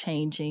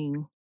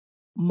life-changing,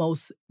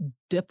 most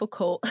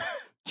difficult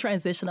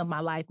transition of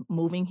my life,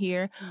 moving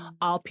here,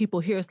 all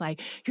people hear is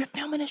like, you're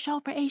filming a show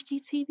for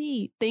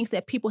HGTV. Things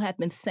that people have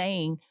been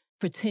saying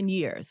for 10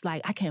 years.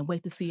 Like, I can't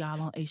wait to see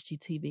y'all on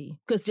HGTV.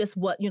 Because just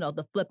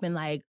the flipping,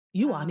 like,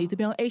 you all need to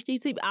be on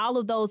HGTV. All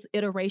of those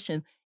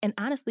iterations. And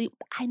honestly,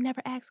 I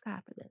never asked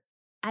God for this.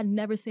 I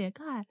never said,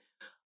 God,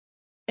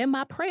 in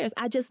my prayers,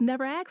 I just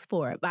never asked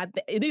for it.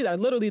 These are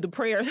literally the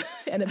prayers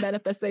and the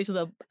manifestations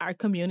of our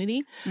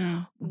community.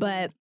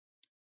 But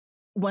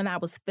when I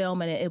was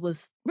filming it, it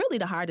was really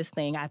the hardest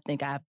thing. I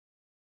think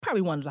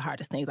probably one of the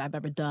hardest things I've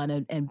ever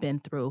done and been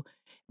through.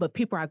 But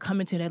people are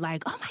coming to, they're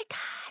like, oh my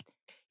God,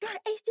 you're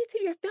at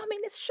HGTV, you're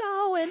filming this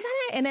show.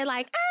 And they're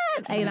like,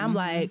 and I'm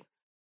like,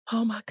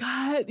 oh my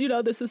God,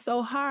 this is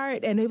so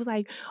hard. And it was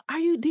like,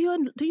 do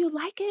you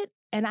like it?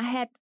 And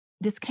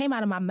this came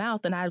out of my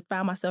mouth and I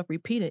found myself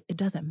repeating, it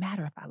doesn't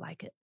matter if I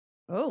like it.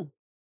 Oh.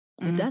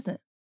 It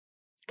doesn't.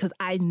 Because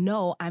I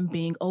know I'm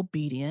being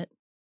obedient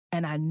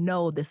and I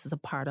know this is a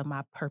part of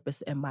my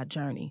purpose and my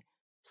journey.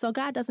 So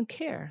God doesn't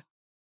care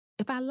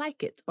if I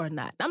like it or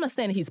not. I'm not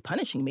saying that he's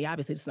punishing me.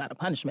 Obviously, it's not a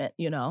punishment,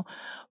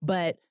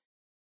 but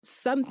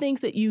some things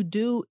that you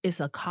do is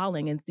a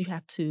calling and you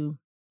have to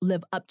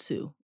live up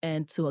to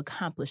and to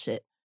accomplish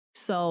it.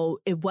 So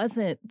it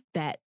wasn't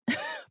that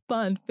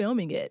fun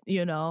filming it,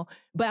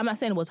 but I'm not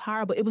saying it was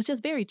horrible. It was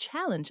just very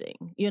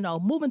challenging,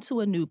 moving to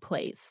a new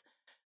place,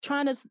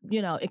 trying to,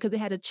 because it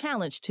had a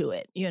challenge to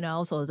it,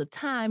 so there's a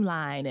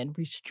timeline and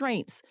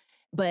restraints.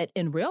 But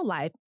in real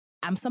life,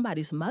 I'm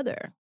somebody's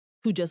mother.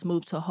 who just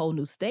moved to a whole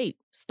new state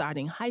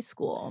starting high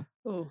school.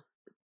 Oh.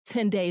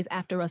 10 days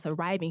after us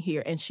arriving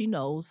here, and she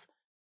knows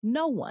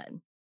no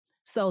one.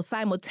 So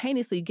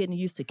simultaneously getting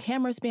used to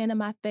cameras being in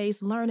my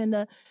face, learning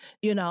to,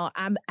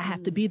 I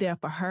have to be there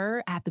for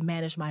her. I have to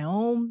manage my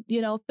own,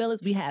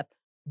 feelings. We have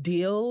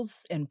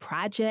deals and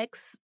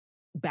projects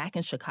back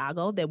in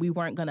Chicago that we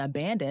weren't going to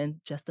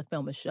abandon just to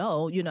film a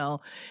show.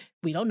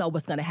 We don't know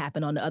what's going to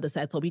happen on the other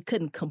side. So we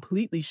couldn't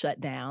completely shut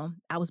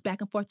down. I was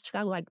back and forth to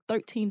Chicago like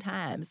 13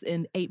 times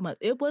in 8 months.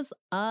 It was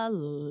a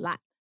lot.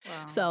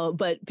 Wow. So,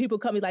 but people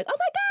come be like, oh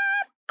my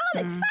God,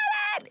 I'm excited.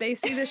 They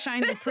see the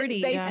shiny and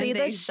pretty. They see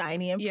the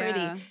shiny and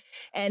pretty.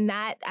 And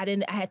I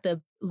had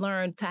to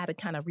learn how to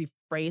kind of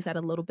rephrase that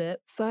a little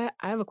bit. So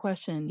I have a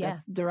question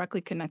that's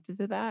directly connected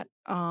to that.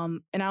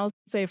 And I'll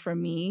say for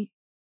me,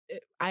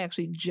 I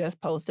actually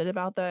just posted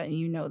about that, and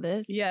you know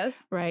this. Yes.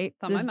 Right?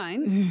 It's on my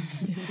mind.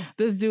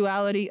 This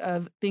duality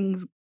of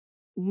things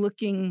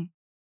looking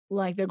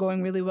like they're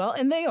going really well,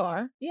 and they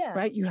are. Yeah.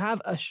 Right? You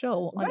have a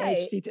show on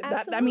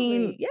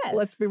HGTV. Yes.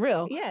 Let's be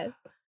real. Yes.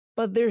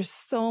 But there's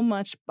so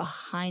much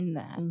behind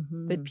that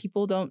that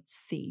people don't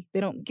see. They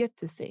don't get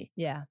to see.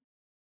 Yeah.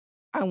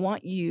 I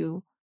want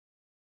you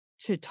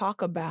to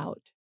talk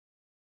about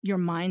your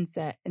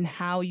mindset and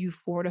how you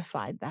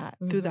fortified that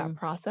through that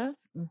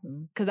process.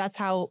 Because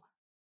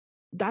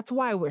that's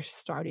why we're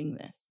starting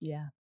this.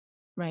 Yeah.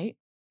 Right?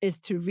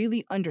 Is to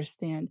really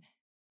understand.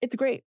 It's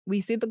great.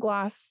 We see the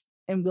glass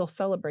and we'll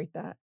celebrate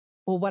that.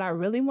 But what I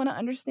really want to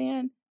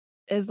understand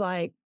is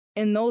like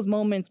in those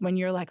moments when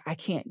you're like, I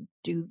can't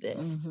do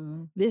this.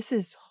 This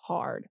is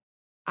hard.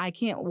 I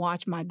can't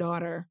watch my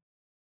daughter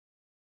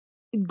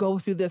go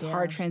through this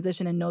hard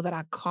transition and know that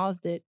I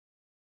caused it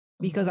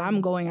because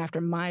I'm going after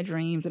my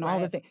dreams and all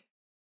the things.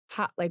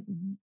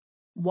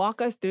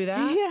 Walk us through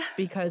that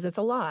because it's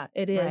a lot.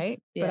 It is.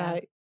 Right? Yeah.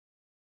 But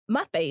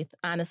my faith,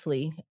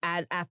 honestly,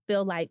 I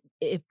feel like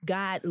if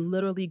God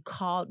literally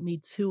called me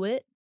to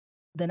it,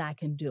 then I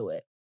can do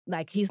it.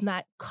 Like he's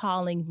not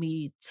calling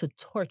me to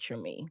torture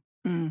me,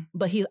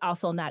 but he's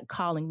also not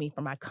calling me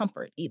for my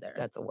comfort either.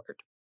 That's a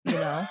word.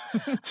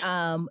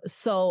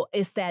 So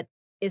it's that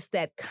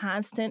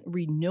constant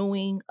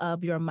renewing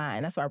of your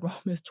mind. That's why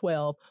Romans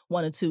 12,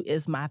 1 and 2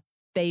 is my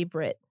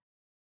favorite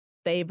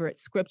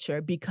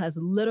scripture, because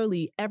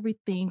literally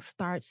everything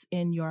starts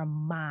in your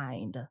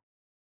mind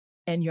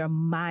and your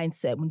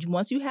mindset.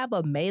 Once you have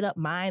a made up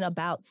mind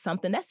about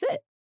something, that's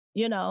it.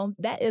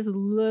 That is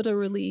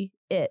literally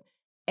it.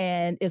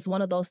 And it's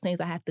one of those things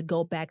I have to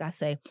go back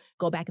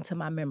into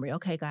my memory.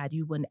 Okay, God,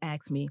 you wouldn't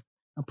ask me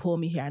and pull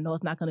me here. I know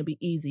it's not going to be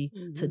easy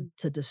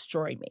to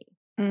destroy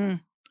me.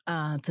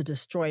 To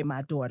destroy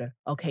my daughter.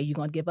 Okay, you're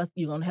going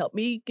to help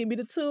me, give me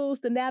the tools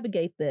to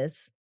navigate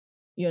this,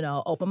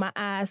 open my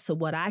eyes to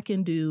what I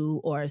can do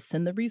or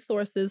send the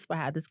resources for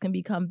how this can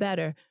become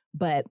better.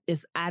 But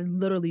I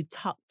literally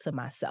talk to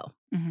myself.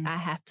 I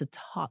have to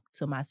talk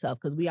to myself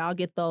because we all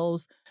get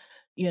those,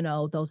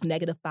 those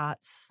negative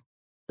thoughts,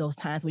 those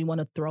times we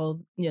want to throw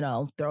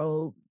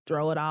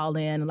it all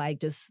in, like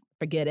just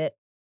forget it.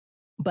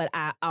 But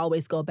I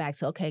always go back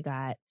to, okay,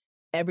 God,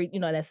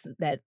 that's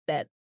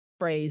that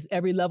phrase,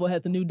 every level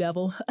has a new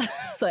devil.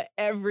 So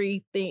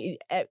everything,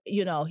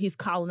 he's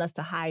calling us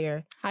to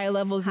higher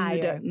levels,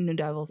 new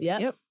devils.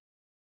 Yep.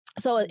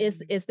 So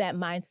it's that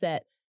mindset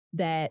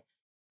that,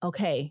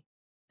 okay,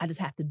 I just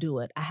have to do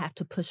it. I have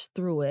to push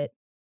through it.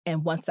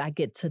 And once I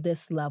get to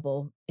this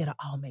level, it'll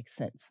all make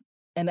sense.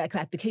 And I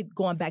have to keep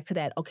going back to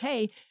that.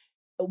 Okay,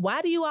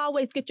 why do you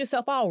always get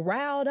yourself all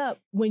riled up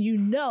when you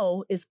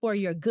know it's for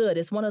your good?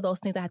 It's one of those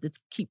things I have to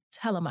keep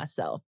telling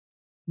myself,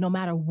 no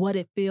matter what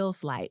it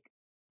feels like,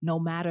 no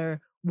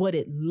matter what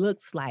it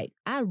looks like.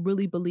 I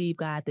really believe,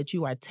 God, that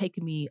you are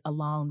taking me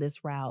along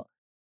this route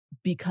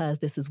because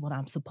this is what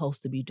I'm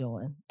supposed to be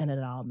doing. And it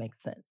all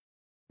makes sense.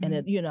 And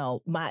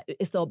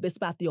it's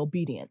about the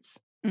obedience.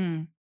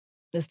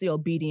 It's the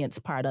obedience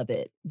part of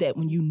it. That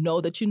when you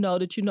know that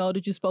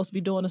you're supposed to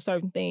be doing a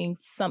certain thing,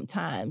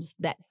 sometimes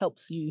that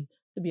helps you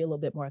to be a little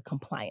bit more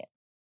compliant.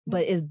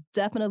 But it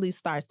definitely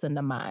starts in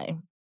the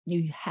mind.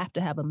 You have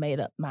to have a made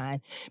up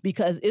mind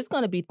because it's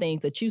going to be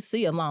things that you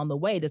see along the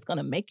way that's going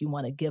to make you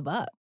want to give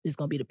up. It's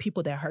going to be the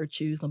people that hurt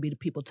you. It's going to be the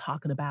people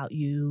talking about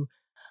you.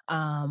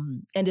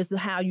 And this is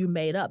how you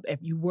made up. If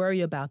you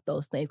worry about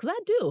those things, because I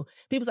do.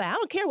 People say, I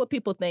don't care what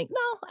people think.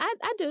 No,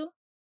 I do.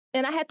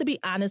 And I have to be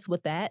honest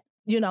with that.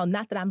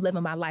 Not that I'm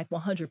living my life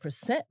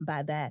 100%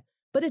 by that,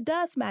 but it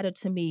does matter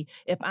to me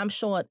if I'm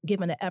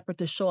giving an effort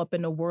to show up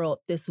in the world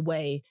this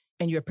way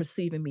and you're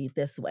perceiving me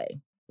this way.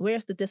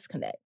 Where's the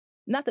disconnect?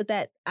 Not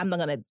that I'm not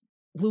going to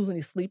lose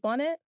any sleep on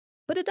it,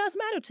 but it does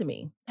matter to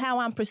me how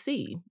I'm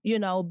perceived,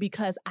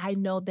 because I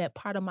know that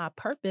part of my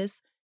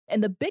purpose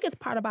and the biggest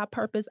part of our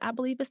purpose, I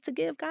believe, is to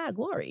give God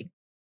glory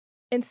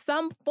in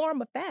some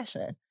form or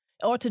fashion,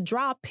 or to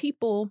draw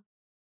people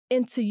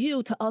into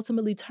you to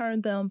ultimately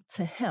turn them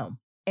to him.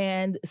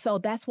 And so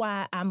that's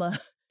why I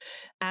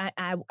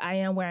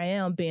am where I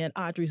am, being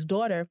Audrey's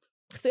daughter,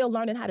 still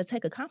learning how to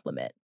take a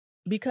compliment,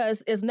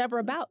 because it's never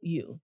about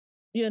you,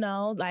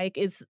 like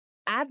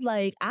I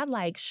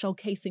like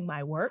showcasing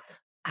my work.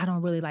 I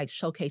don't really like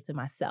showcasing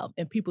myself.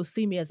 And people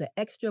see me as an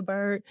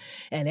extrovert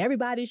and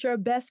everybody's your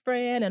best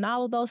friend and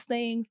all of those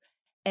things.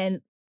 And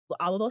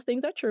all of those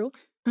things are true.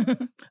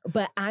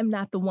 But I'm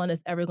not the one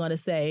that's ever going to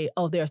say,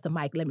 oh, there's the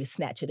mic, let me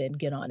snatch it and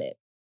get on it.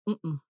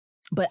 Mm-mm.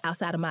 But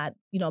outside of my,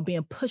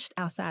 being pushed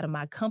outside of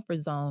my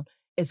comfort zone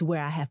is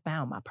where I have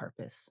found my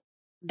purpose.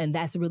 And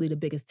that's really the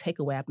biggest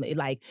takeaway.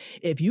 Like,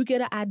 if you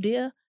get an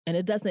idea and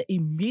it doesn't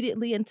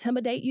immediately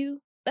intimidate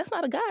you, that's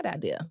not a God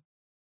idea.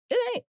 It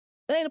ain't.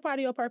 It ain't a part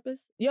of your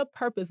purpose. Your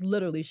purpose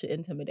literally should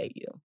intimidate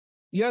you.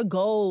 Your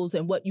goals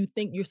and what you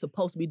think you're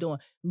supposed to be doing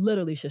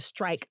literally should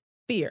strike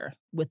fear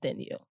within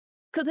you.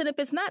 Because then if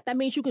it's not, that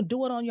means you can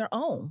do it on your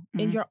own,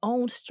 in your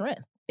own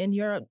strength, in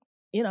your,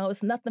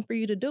 it's nothing for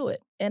you to do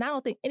it. And I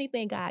don't think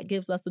anything God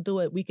gives us to do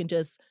it, we can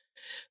just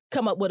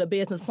come up with a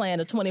business plan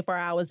of 24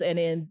 hours and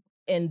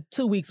in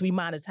 2 weeks we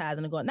monetize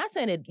and go. Not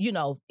saying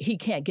that, he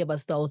can't give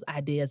us those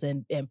ideas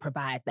and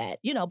provide that,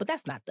 but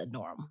that's not the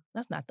norm.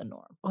 That's not the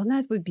norm. Well,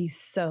 that would be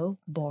so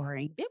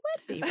boring. It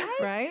would be,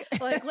 right? Right?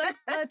 Like,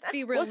 let's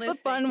be realistic. What's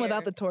the fun here?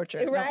 without the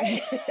torture?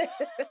 Right?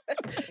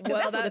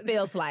 Well, that's what it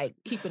feels like,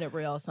 keeping it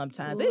real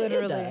sometimes.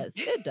 Literally.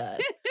 It does.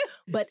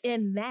 But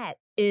in that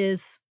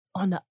is,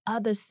 on the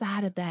other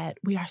side of that,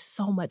 we are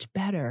so much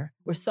better.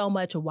 We're so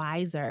much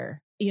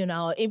wiser.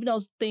 Even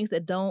those things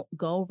that don't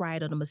go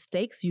right or the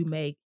mistakes you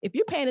make, if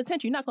you're paying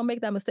attention, you're not going to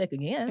make that mistake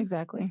again.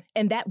 Exactly.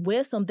 And that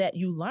wisdom that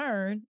you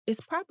learn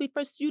is probably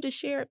for you to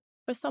share it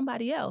for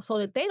somebody else so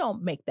that they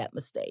don't make that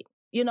mistake.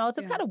 It's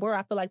just kind of where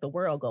I feel like the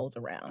world goes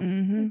around.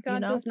 Mm-hmm.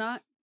 God does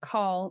not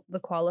call the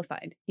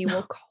qualified. He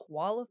will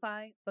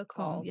qualify the Oh,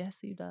 called. yes,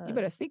 he does. You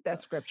better speak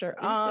that scripture.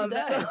 Yes, he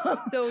does.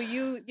 So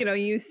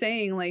you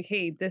saying like,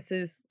 hey, this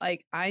is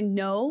like, I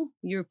know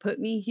you put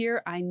me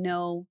here. I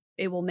know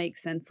it will make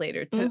sense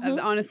later.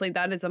 Honestly,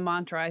 that is a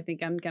mantra I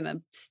think I'm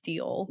gonna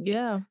steal.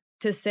 Yeah.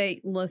 To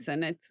say,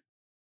 listen,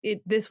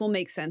 this will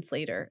make sense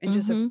later, and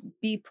just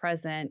be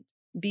present,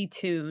 be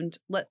tuned.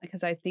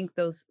 Because I think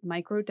those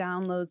micro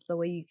downloads, the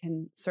way you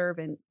can serve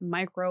in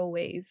micro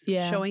ways,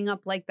 showing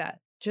up like that,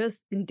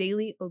 just in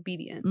daily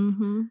obedience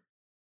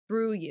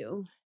through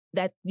you.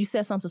 That you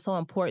said something so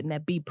important,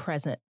 that be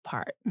present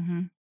part.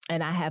 Mm-hmm.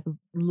 And I have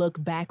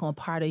looked back on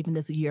part of even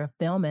this year of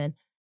filming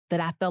that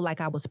I felt like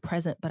I was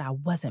present, but I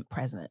wasn't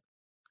present.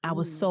 I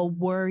was so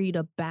worried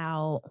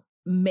about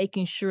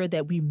making sure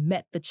that we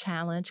met the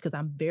challenge because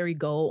I'm very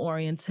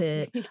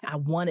goal-oriented. I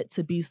wanted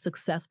to be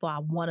successful. I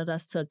wanted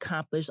us to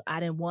accomplish. I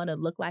didn't want to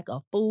look like a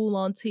fool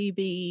on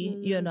TV,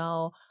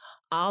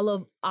 all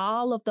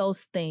of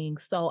those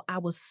things. So I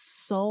was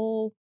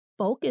so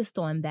focused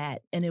on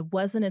that. And it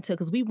wasn't until,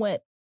 because we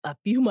went a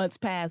few months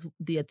past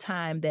the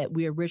time that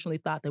we originally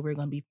thought that we were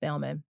going to be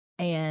filming.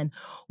 And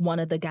one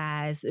of the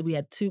guys, we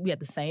had the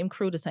same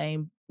crew, the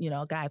same,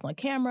 guys on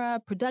camera,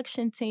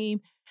 production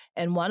team.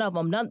 And one of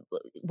them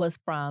was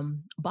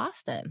from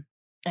Boston.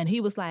 And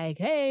he was like,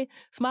 hey,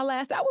 it's my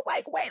last day. I was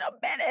like, wait a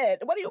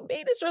minute. What do you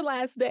mean it's your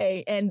last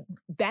day? And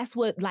that's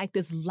what, like,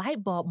 this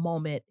light bulb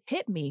moment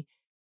hit me.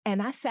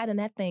 And I sat in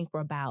that thing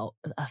for about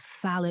a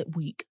solid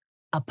week,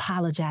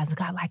 apologizing.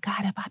 God,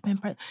 have I been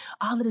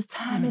all of this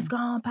time has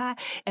gone by?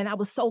 And I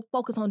was so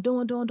focused on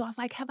doing. I was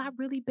like, have I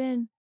really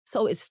been?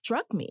 So it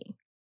struck me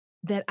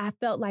that I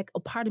felt like a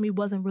part of me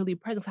wasn't really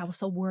present. I was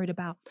so worried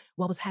about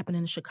what was happening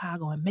in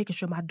Chicago and making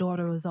sure my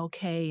daughter was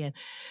okay and,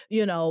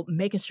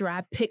 making sure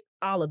I picked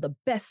all of the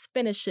best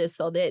finishes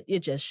so that it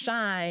just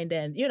shined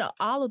and,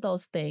 all of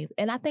those things.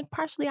 And I think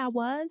partially I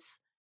was,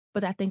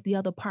 but I think the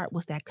other part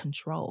was that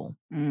control.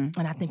 And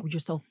I think when you're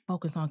so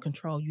focused on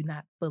control, you're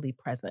not fully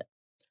present.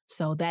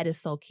 So that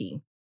is so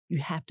key. You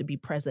have to be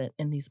present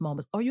in these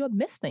moments or you'll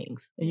miss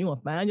things and you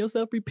will find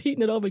yourself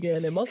repeating it over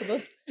again. And most of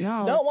us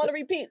don't want to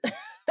repeat.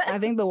 I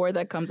think the word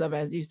that comes up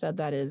as you said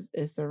that is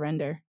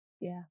surrender.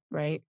 Yeah.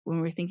 Right?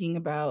 When we're thinking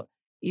about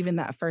even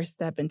that first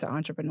step into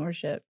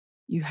entrepreneurship,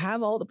 you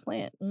have all the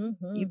plans.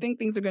 You think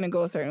things are going to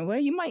go a certain way.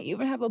 You might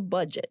even have a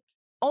budget.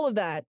 All of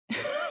that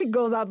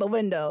goes out the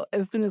window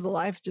as soon as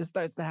life just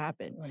starts to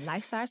happen. When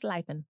life starts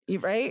lifing.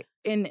 Right?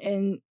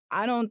 And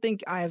I don't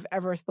think I've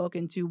ever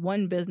spoken to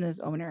one business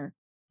owner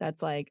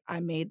that's like,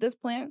 I made this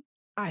plan.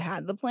 I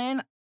had the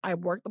plan. I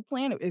worked the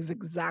plan. It was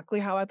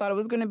exactly how I thought it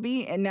was going to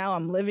be. And now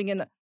I'm living in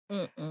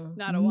the...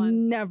 Not a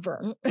one.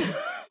 Never.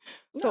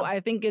 So I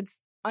think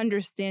it's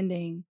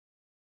understanding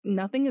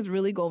nothing is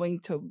really going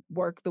to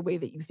work the way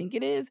that you think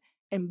it is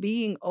and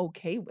being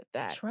okay with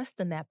that. Trust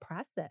in that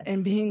process.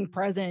 And being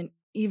present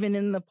even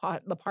in the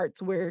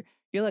parts where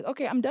you're like,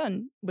 okay, I'm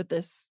done with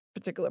this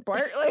particular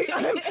part. Like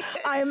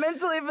I am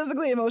mentally,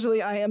 physically,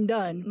 emotionally, I am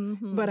done,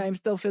 but I'm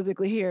still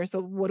physically here. So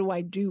what do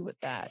I do with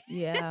that?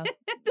 Yeah.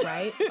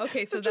 Right.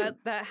 Okay. So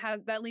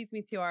that leads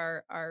me to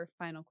our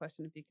final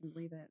question, if you can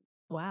believe it.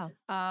 Wow.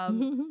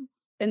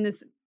 And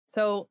this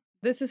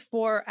is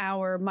for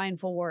our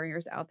mindful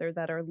warriors out there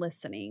that are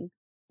listening.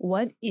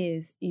 What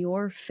is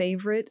your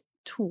favorite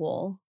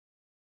tool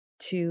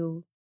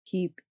to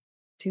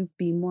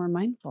be more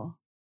mindful?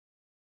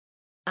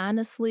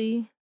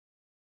 Honestly,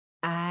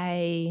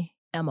 I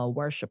am a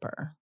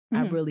worshiper.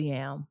 I really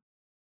am,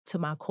 to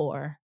my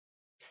core.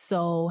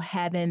 So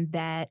having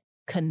that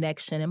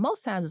connection, and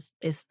most times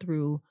it's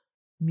through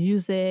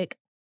music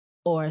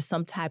or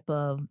some type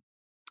of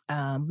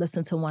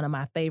listen to one of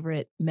my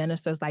favorite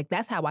ministers. Like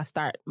that's how I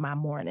start my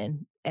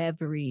morning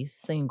every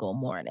single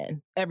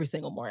morning.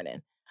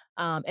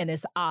 And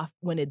it's off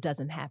when it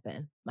doesn't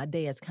happen. My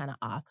day is kind of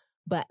off.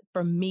 But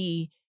for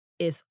me,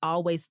 it's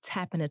always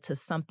tapping into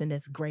something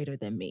that's greater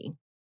than me.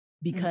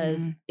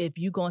 Because if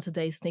you go into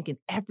days thinking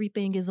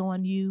everything is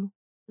on you,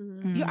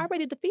 you're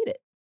already defeated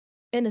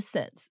in a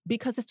sense,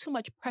 because it's too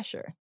much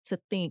pressure to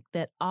think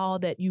that all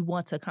that you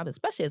want to accomplish,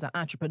 especially as an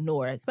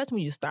entrepreneur, especially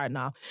when you're starting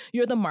off,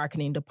 you're the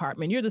marketing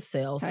department, you're the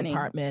sales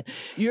department,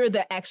 you're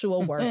the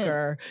actual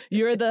worker,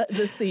 you're the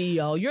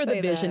CEO, you're the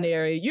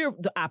visionary, you're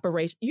the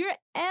operation, you're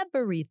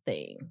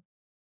everything.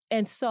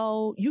 And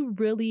so you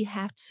really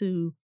have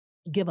to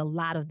give a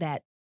lot of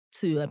that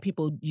to, and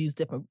people use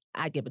different,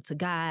 I give it to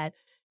God,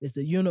 it's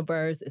the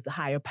universe, it's a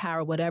higher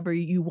power, whatever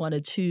you want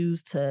to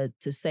choose to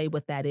say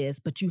what that is.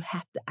 But you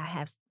have to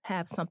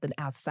have something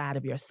outside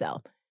of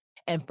yourself.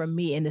 And for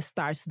me, and it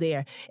starts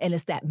there, and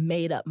it's that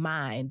made up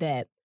mind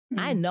that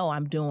I know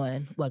I'm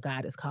doing what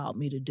God has called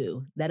me to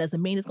do. That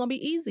doesn't mean it's going to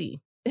be easy.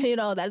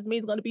 That doesn't mean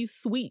it's going to be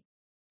sweet.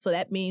 So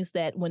that means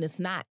that when it's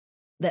not,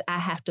 that I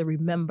have to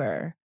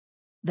remember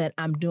that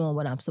I'm doing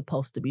what I'm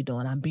supposed to be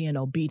doing. I'm being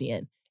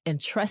obedient and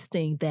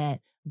trusting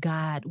that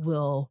God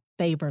will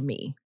favor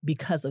me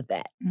because of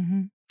that.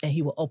 And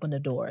he will open the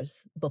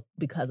doors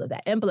because of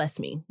that and bless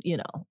me,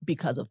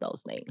 because of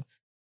those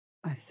things.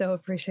 I so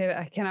appreciate it.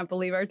 I cannot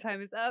believe our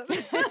time is up.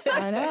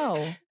 I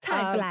know.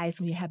 Time flies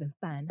when you're having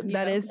fun.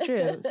 That is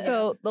true.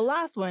 So the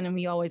last one, and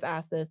we always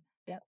ask this,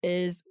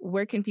 is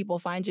where can people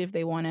find you if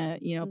they want to,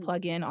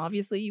 plug in?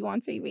 Obviously, you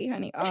on TV,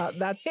 honey.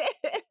 That's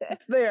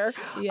there.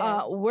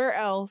 Where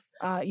else?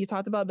 You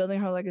talked about building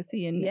her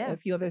legacy and a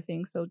few other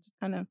things. So just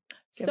kind of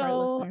give our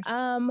listeners.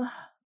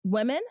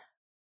 Women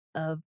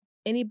of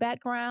any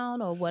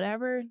background or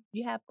whatever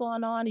you have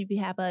going on, if you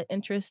have an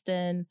interest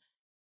in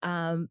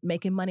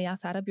making money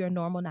outside of your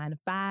normal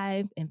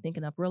 9-to-5 and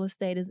thinking of real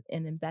estate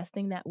and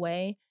investing that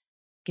way,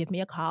 give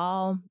me a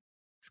call.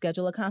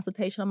 Schedule a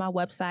consultation on my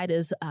website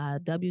is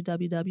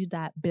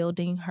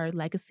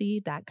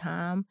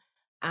www.buildingherlegacy.com.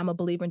 I'm a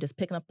believer in just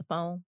picking up the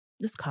phone.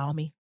 Just call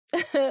me.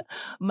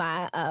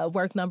 My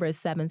work number is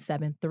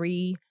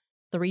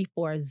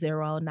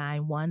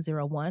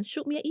 773-340-9101.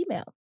 Shoot me an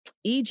email.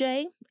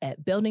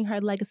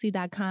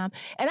 EJ@buildingherlegacy.com.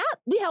 And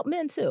we help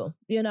men too.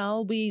 We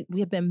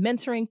have been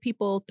mentoring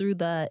people through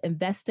the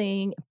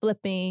investing,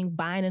 flipping,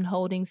 buying and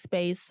holding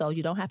space. So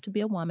you don't have to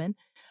be a woman.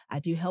 I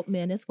do help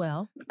men as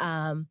well.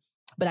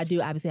 But I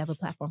do obviously have a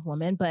platform for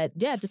women. But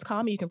yeah, just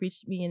call me. You can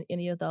reach me in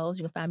any of those.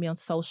 You can find me on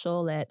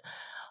social at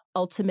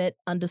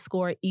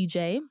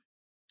ultimate_EJ.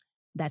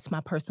 That's my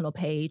personal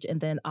page.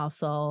 And then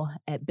also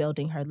at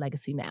Building Her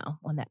Legacy Now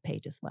on that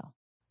page as well.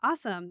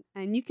 Awesome.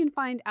 And you can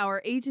find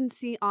our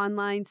agency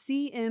online,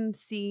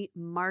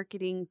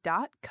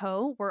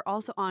 cmcmarketing.co. We're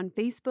also on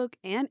Facebook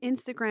and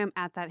Instagram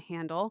at that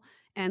handle,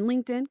 and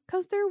LinkedIn,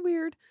 because they're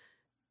weird.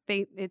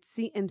 It's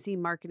CMC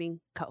Marketing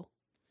Co.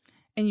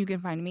 And you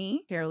can find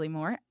me, Carolee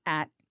Moore,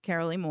 at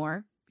Carolee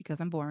Moore, because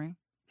I'm boring.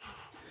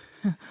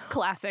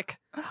 Classic.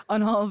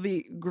 On all of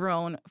the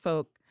grown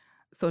folk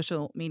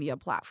social media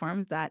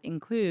platforms. That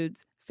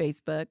includes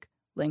Facebook,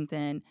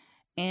 LinkedIn,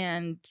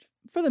 and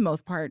for the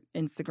most part,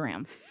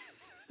 Instagram.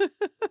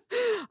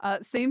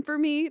 Same for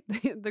me,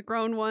 the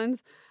grown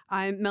ones.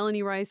 I'm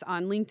Melanie Rice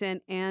on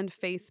LinkedIn and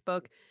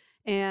Facebook,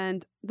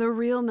 and the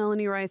real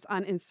Melanie Rice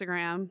on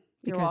Instagram.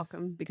 You're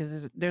welcome.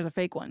 Because there's a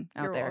fake one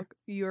out there.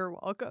 You're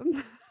welcome.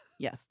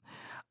 Yes.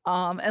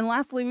 And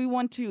lastly, we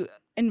want to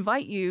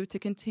invite you to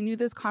continue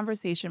this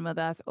conversation with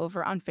us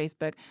over on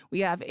Facebook. We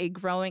have a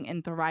growing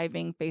and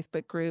thriving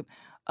Facebook group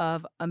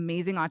of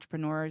amazing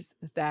entrepreneurs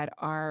that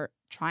are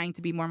trying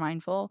to be more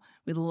mindful.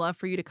 We'd love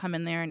for you to come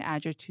in there and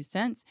add your 2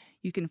 cents.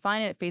 You can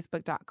find it at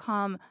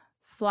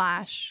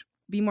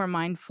facebook.com/Be More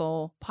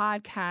Mindful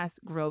Podcast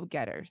Grow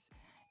Getters.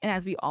 And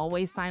as we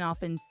always sign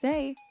off and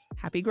say,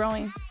 happy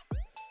growing.